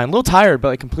completely fine. A little tired, but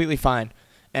like completely fine.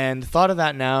 And the thought of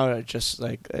that now, just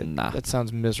like, that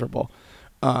sounds miserable.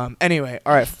 Anyway,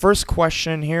 all right, first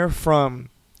question here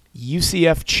from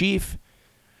UCF Chief.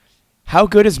 How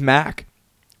good is Mac?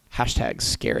 Hashtag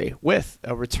scary with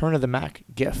a Return of the Mac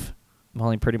gif.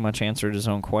 Well, he pretty much answered his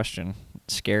own question.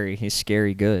 Scary. He's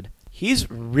scary good.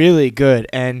 He's really good.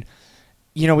 And,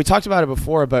 we talked about it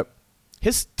before, but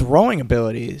his throwing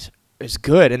abilities is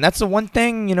good. And that's the one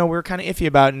thing, we were kind of iffy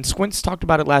about. And Squints talked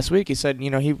about it last week. He said,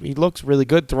 he looks really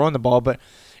good throwing the ball, but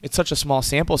it's such a small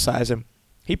sample size. And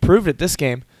he proved it this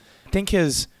game. I think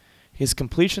his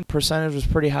completion percentage was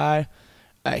pretty high.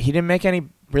 He didn't make any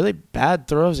really bad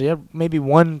throws. He had maybe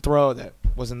one throw that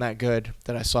wasn't that good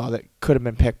that I saw that could have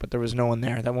been picked, but there was no one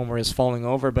there. That one where he's falling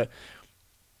over, but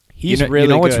he's really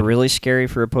good. What's really scary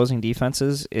for opposing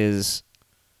defenses is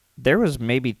there was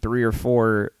maybe 3 or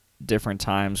 4 different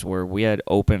times where we had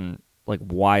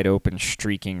wide open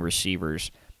streaking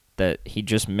receivers that he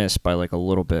just missed by like a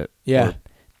little bit. Yeah.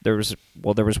 There was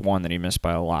one that he missed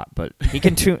by a lot, but he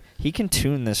can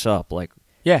tune this up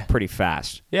pretty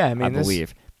fast. Yeah, I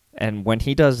believe. And when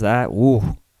he does that,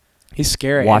 he's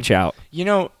scary. Watch out.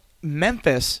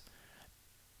 Memphis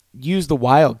used the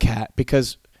Wildcat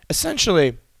because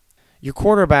essentially your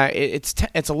quarterback,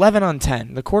 it's 11 on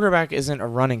 10. The quarterback isn't a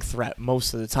running threat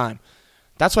most of the time.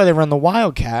 That's why they run the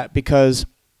Wildcat, because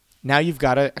now you've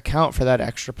got to account for that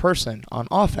extra person on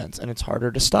offense, and it's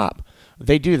harder to stop.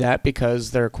 They do that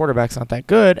because their quarterback's not that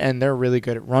good, and they're really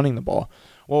good at running the ball.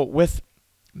 Well, with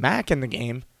Mac in the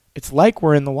game, it's like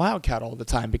we're in the Wildcat all the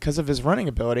time because of his running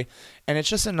ability, and it's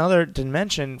just another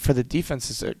dimension for the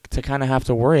defenses to kind of have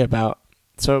to worry about.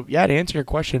 So, yeah, to answer your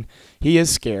question, he is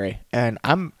scary, and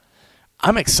I'm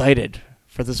excited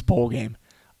for this bowl game.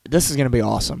 This is going to be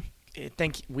awesome. I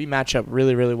think we match up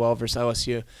really, really well versus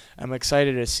LSU. I'm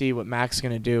excited to see what Mac's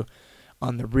going to do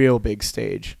on the real big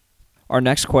stage. Our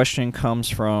next question comes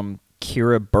from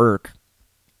Kira Burke.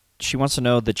 She wants to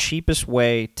know the cheapest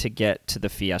way to get to the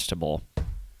Fiesta Bowl.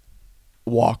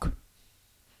 Walk.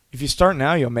 If you start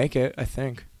now, you'll make it, I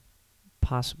think.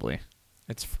 Possibly.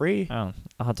 It's free. Oh,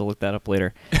 I'll have to look that up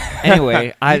later. Anyway,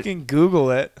 you can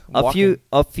Google it.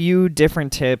 A few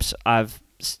different tips I've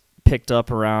picked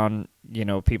up around,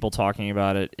 people talking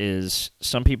about it is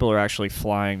some people are actually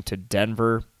flying to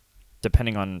Denver,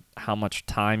 depending on how much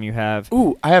time you have.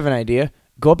 Ooh, I have an idea.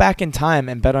 Go back in time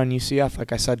and bet on UCF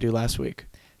like I said do last week.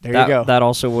 There you go. That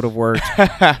also would have worked.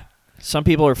 Some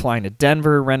people are flying to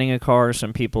Denver, renting a car.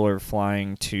 Some people are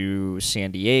flying to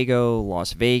San Diego,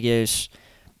 Las Vegas.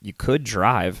 You could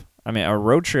drive. I mean, a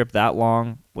road trip that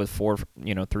long with 3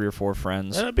 or 4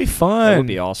 friends. That'd be fun. That would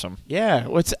be awesome. Yeah.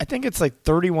 I think it's like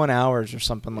 31 hours or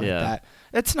something like that.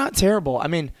 It's not terrible. I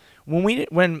mean,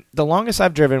 when the longest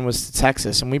I've driven was to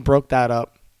Texas, and we broke that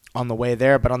up on the way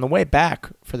there. But on the way back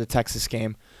for the Texas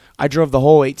game, I drove the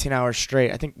whole 18 hours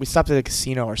straight. I think we stopped at a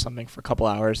casino or something for a couple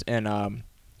hours in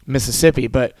Mississippi,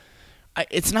 but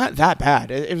it's not that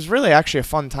bad. It was really actually a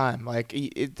fun time. Like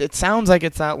it sounds like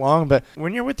it's that long, but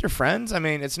when you're with your friends, I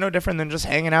mean, it's no different than just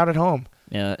hanging out at home.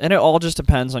 Yeah, and it all just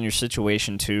depends on your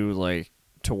situation too, like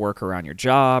to work around your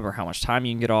job or how much time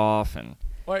you can get off. And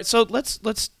all right, so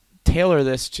let's tailor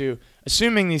this to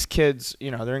assuming these kids,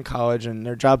 they're in college and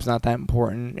their job's not that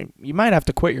important. You might have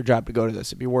to quit your job to go to this.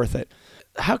 It'd be worth it.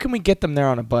 How can we get them there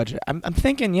on a budget? I'm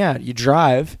thinking, you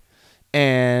drive,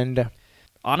 and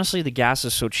honestly, the gas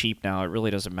is so cheap now; it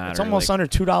really doesn't matter. It's almost under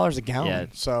 $2 a gallon. Yeah.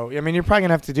 So I mean, you're probably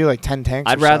gonna have to do like 10 tanks.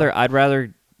 I'd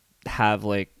rather have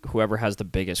like whoever has the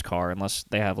biggest car, unless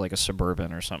they have like a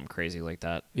Suburban or something crazy like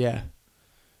that. Yeah.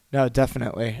 No,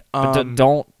 definitely. But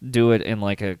don't do it in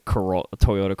like a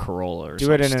Toyota Corolla or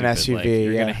something. Do it in an SUV. Like,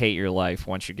 you're gonna hate your life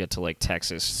once you get to like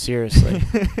Texas. Seriously.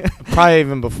 Probably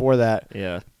even before that.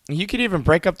 Yeah. You could even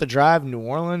break up the drive. New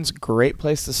Orleans, great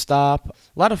place to stop.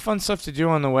 A lot of fun stuff to do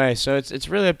on the way. So it's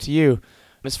really up to you.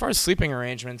 As far as sleeping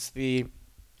arrangements, the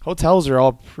hotels are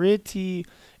all pretty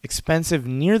expensive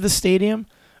near the stadium,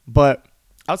 but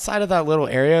outside of that little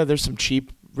area, there's some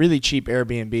really cheap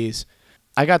Airbnbs.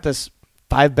 I got this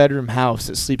 5-bedroom house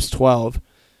that sleeps 12,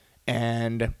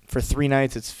 and for 3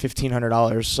 nights it's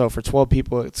 $1,500. So for 12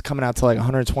 people, it's coming out to like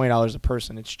 $120 a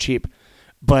person. It's cheap,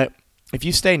 but if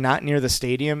you stay not near the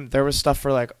stadium, there was stuff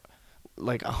for like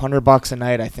 $100 a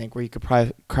night, I think, where you could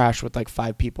probably crash with like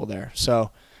 5 people there.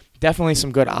 So definitely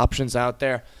some good options out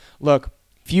there. Look,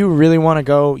 if you really want to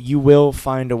go, you will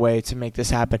find a way to make this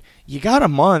happen. You got a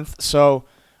month, so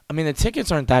I mean the tickets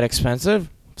aren't that expensive.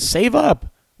 Save up.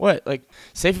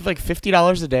 Save like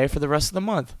 $50 a day for the rest of the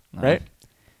month, right?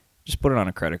 Just put it on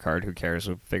a credit card. Who cares?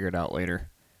 We'll figure it out later.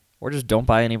 Or just don't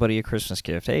buy anybody a Christmas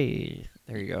gift. Hey,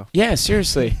 there you go. Yeah,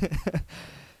 seriously.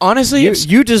 honestly,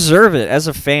 you deserve it as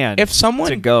a fan. if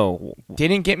someone to go,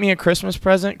 didn't get me a Christmas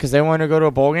present because they wanted to go to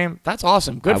a bowl game, that's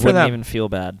awesome. Good for them. I wouldn't even feel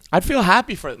bad. I'd feel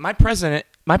happy for it. My present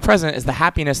is the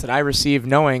happiness that I receive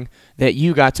knowing that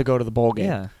you got to go to the bowl game.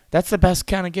 Yeah. That's the best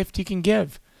kind of gift you can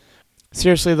give.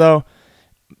 Seriously, though,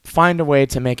 find a way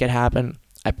to make it happen.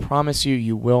 I promise you,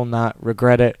 you will not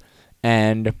regret it.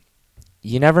 And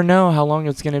you never know how long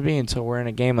it's going to be until we're in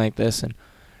a game like this. And,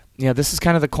 this is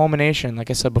kind of the culmination,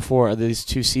 like I said before, of these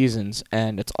 2 seasons.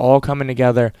 And it's all coming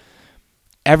together.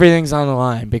 Everything's on the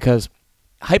line because,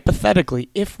 hypothetically,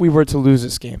 if we were to lose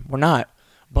this game, we're not.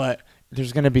 But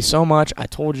there's going to be so much, I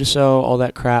told you so, all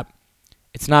that crap.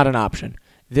 It's not an option.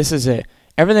 This is it.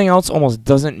 Everything else almost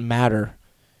doesn't matter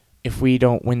if we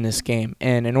don't win this game.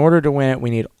 And in order to win it, we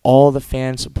need all the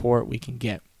fan support we can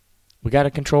get. We got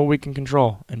to control what we can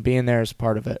control, and being there is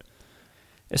part of it.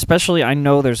 Especially, I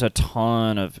know there's a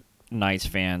ton of Knights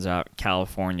fans out in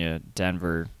California,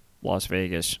 Denver, Las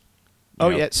Vegas.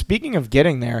 Yeah. Speaking of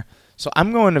getting there, so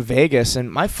I'm going to Vegas,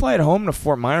 and my flight home to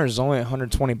Fort Myers is only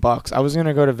 $120. I was going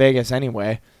to go to Vegas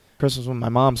anyway. Christmas with my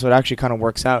mom, so it actually kind of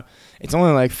works out. It's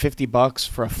only like $50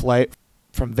 for a flight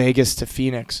from Vegas to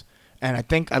Phoenix. And I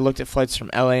think I looked at flights from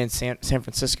LA and San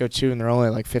Francisco too, and they're only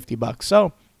like $50.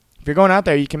 So if you're going out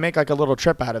there, you can make like a little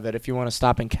trip out of it if you want to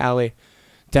stop in Cali,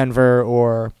 Denver,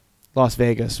 or Las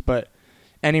Vegas. But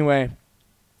anyway,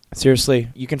 seriously,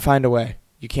 you can find a way.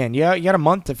 You can. You got a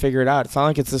month to figure it out. It's not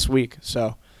like it's this week.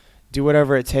 So do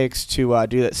whatever it takes to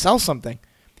do that. Sell something.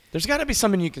 There's got to be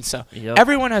something you can sell. Yep.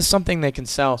 Everyone has something they can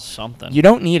sell. Something. You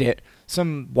don't need it.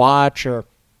 Some watch or,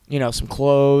 some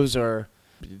clothes or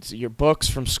your books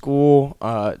from school.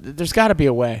 There's got to be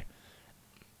a way.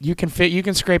 You can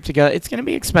scrape together. It's going to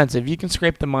be expensive. You can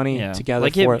scrape the money together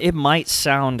like for it. It might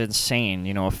sound insane,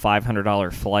 a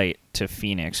 $500 flight to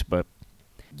Phoenix, but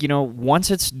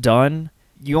once it's done,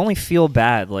 you only feel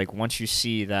bad like once you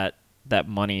see that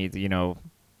money,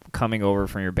 coming over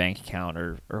from your bank account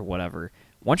or whatever.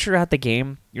 Once you're at the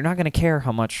game, you're not going to care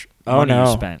how much money you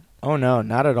spent. Oh no,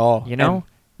 not at all.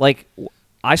 Like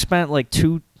I spent like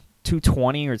 $220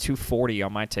 or $240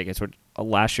 on my tickets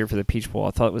last year for the Peach Bowl.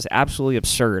 I thought it was absolutely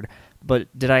absurd. But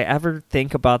did I ever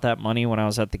think about that money when I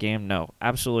was at the game? No,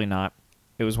 absolutely not.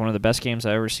 It was one of the best games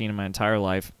I've ever seen in my entire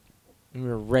life. We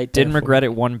were right there. Didn't regret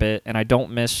it one bit, and I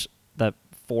don't miss that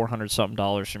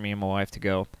 $400-something for me and my wife to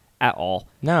go at all.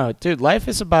 No, dude,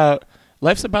 life's about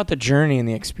the journey and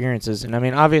the experiences. And I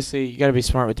mean, obviously, you got to be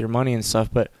smart with your money and stuff,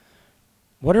 but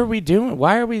what are we doing?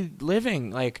 Why are we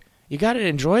living? Like, you got to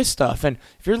enjoy stuff. And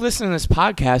if you're listening to this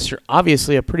podcast, you're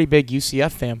obviously a pretty big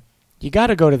UCF fan. You got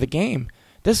to go to the game.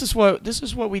 This is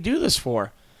what we do this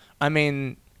for. I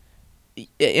mean,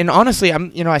 and honestly,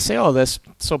 I say all this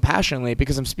so passionately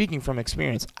because I'm speaking from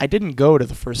experience. I didn't go to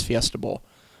the first Fiesta Bowl,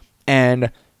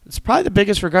 and it's probably the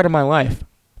biggest regret of my life,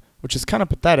 which is kind of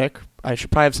pathetic. I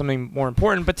should probably have something more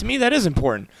important, but to me that is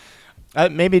important.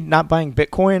 Maybe not buying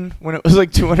Bitcoin when it was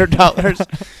like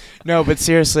 $200. No, but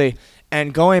seriously.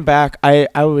 And going back, I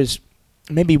was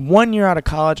maybe 1 year out of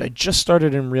college. I just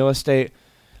started in real estate.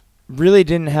 Really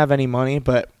didn't have any money,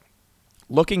 but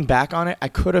looking back on it, I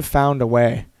could have found a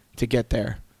way to get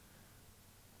there.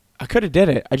 I could have did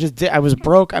it. I just did. I was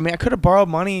broke. I mean, I could have borrowed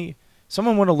money.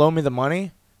 Someone would have loaned me the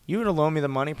money. You would have loaned me the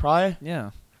money probably.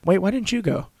 Yeah. Wait, why didn't you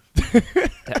go?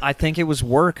 I think it was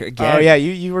work again. Oh, yeah,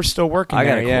 you were still working I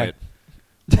there.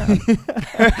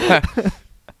 gotta quit.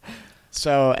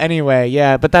 So anyway,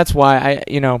 yeah, but that's why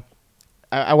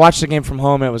I watched the game from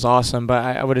home. It was awesome, but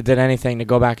I would have did anything to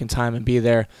go back in time and be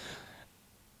there.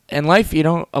 In life,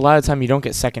 a lot of time you don't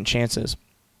get second chances.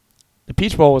 The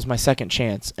Peach Bowl was my second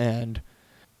chance, and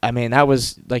I mean that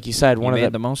was, like you said, You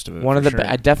made the most of it. Sure.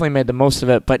 I definitely made the most of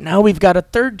it. But now we've got a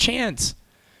third chance,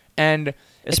 and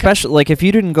especially like if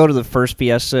you didn't go to the first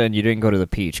Fiesta and you didn't go to the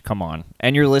Peach, come on,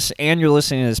 and you're listening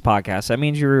to this podcast, that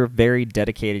means you're a very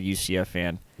dedicated UCF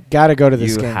fan. Gotta go to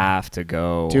this game. You have to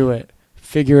go. Do it.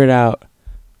 Figure it out.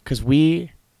 Because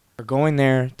we are going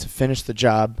there to finish the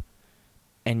job,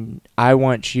 and I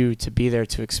want you to be there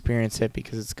to experience it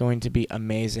because it's going to be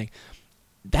amazing.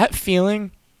 That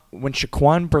feeling when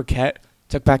Shaquan Burkett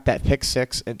took back that pick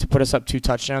six and to put us up 2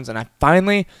 touchdowns, and I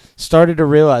finally started to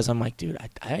realize, I'm like, dude,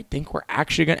 I think we're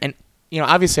actually going to, and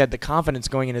obviously I had the confidence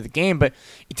going into the game, but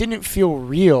it didn't feel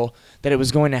real that it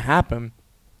was going to happen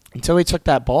until he took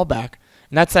that ball back.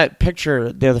 And that's that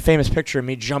picture, the famous picture of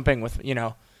me jumping with,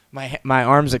 my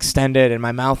arms extended and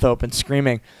my mouth open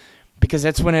screaming, because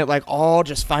that's when it like all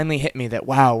just finally hit me that,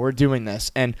 wow, we're doing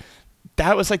this. And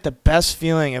that was like the best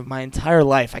feeling of my entire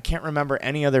life. I can't remember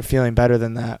any other feeling better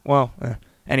than that. Well,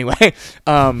 Anyway,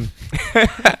 but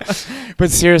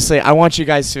seriously, I want you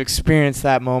guys to experience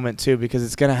that moment too, because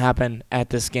it's gonna happen at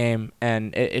this game,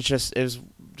 and it was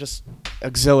just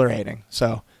exhilarating.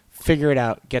 So figure it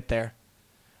out, get there.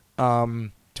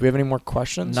 Do we have any more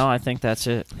questions? No, I think that's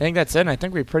it. I think that's it. And I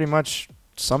think we pretty much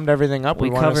summed everything up. We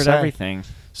wanted to covered say. everything.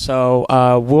 So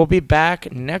we'll be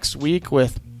back next week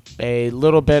with a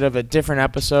little bit of a different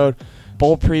episode.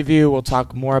 Bowl preview. We'll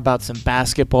talk more about some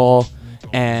basketball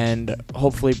and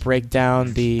hopefully break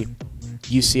down the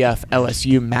UCF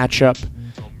LSU matchup.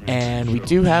 And we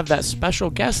do have that special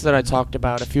guest that I talked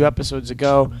about a few episodes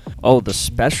ago. Oh, the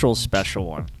special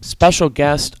one. Special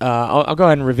guest, I'll go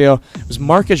ahead and reveal, it was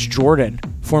Marcus Jordan,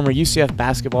 former UCF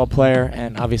basketball player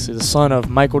and obviously the son of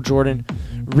Michael Jordan.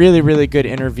 Really, really good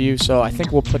interview, so I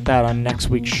think we'll put that on next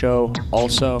week's show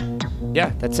also.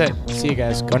 Yeah, that's it. See you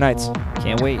guys. Go Knights.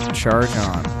 Can't wait. Charge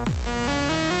on.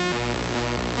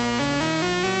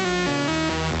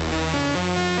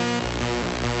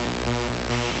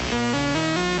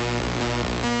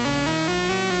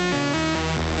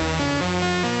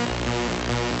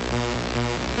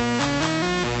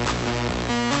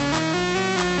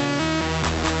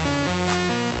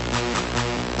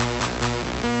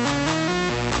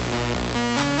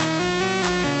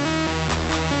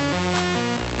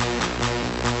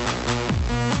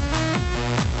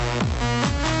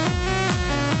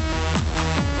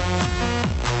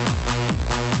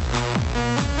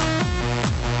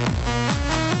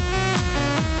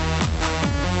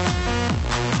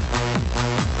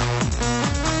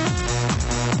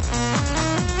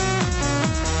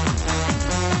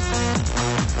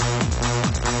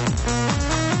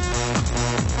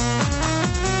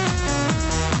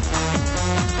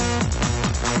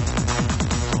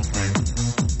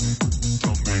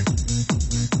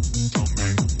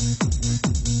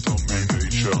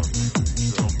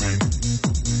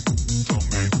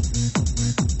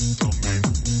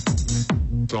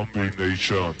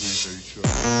 Domination.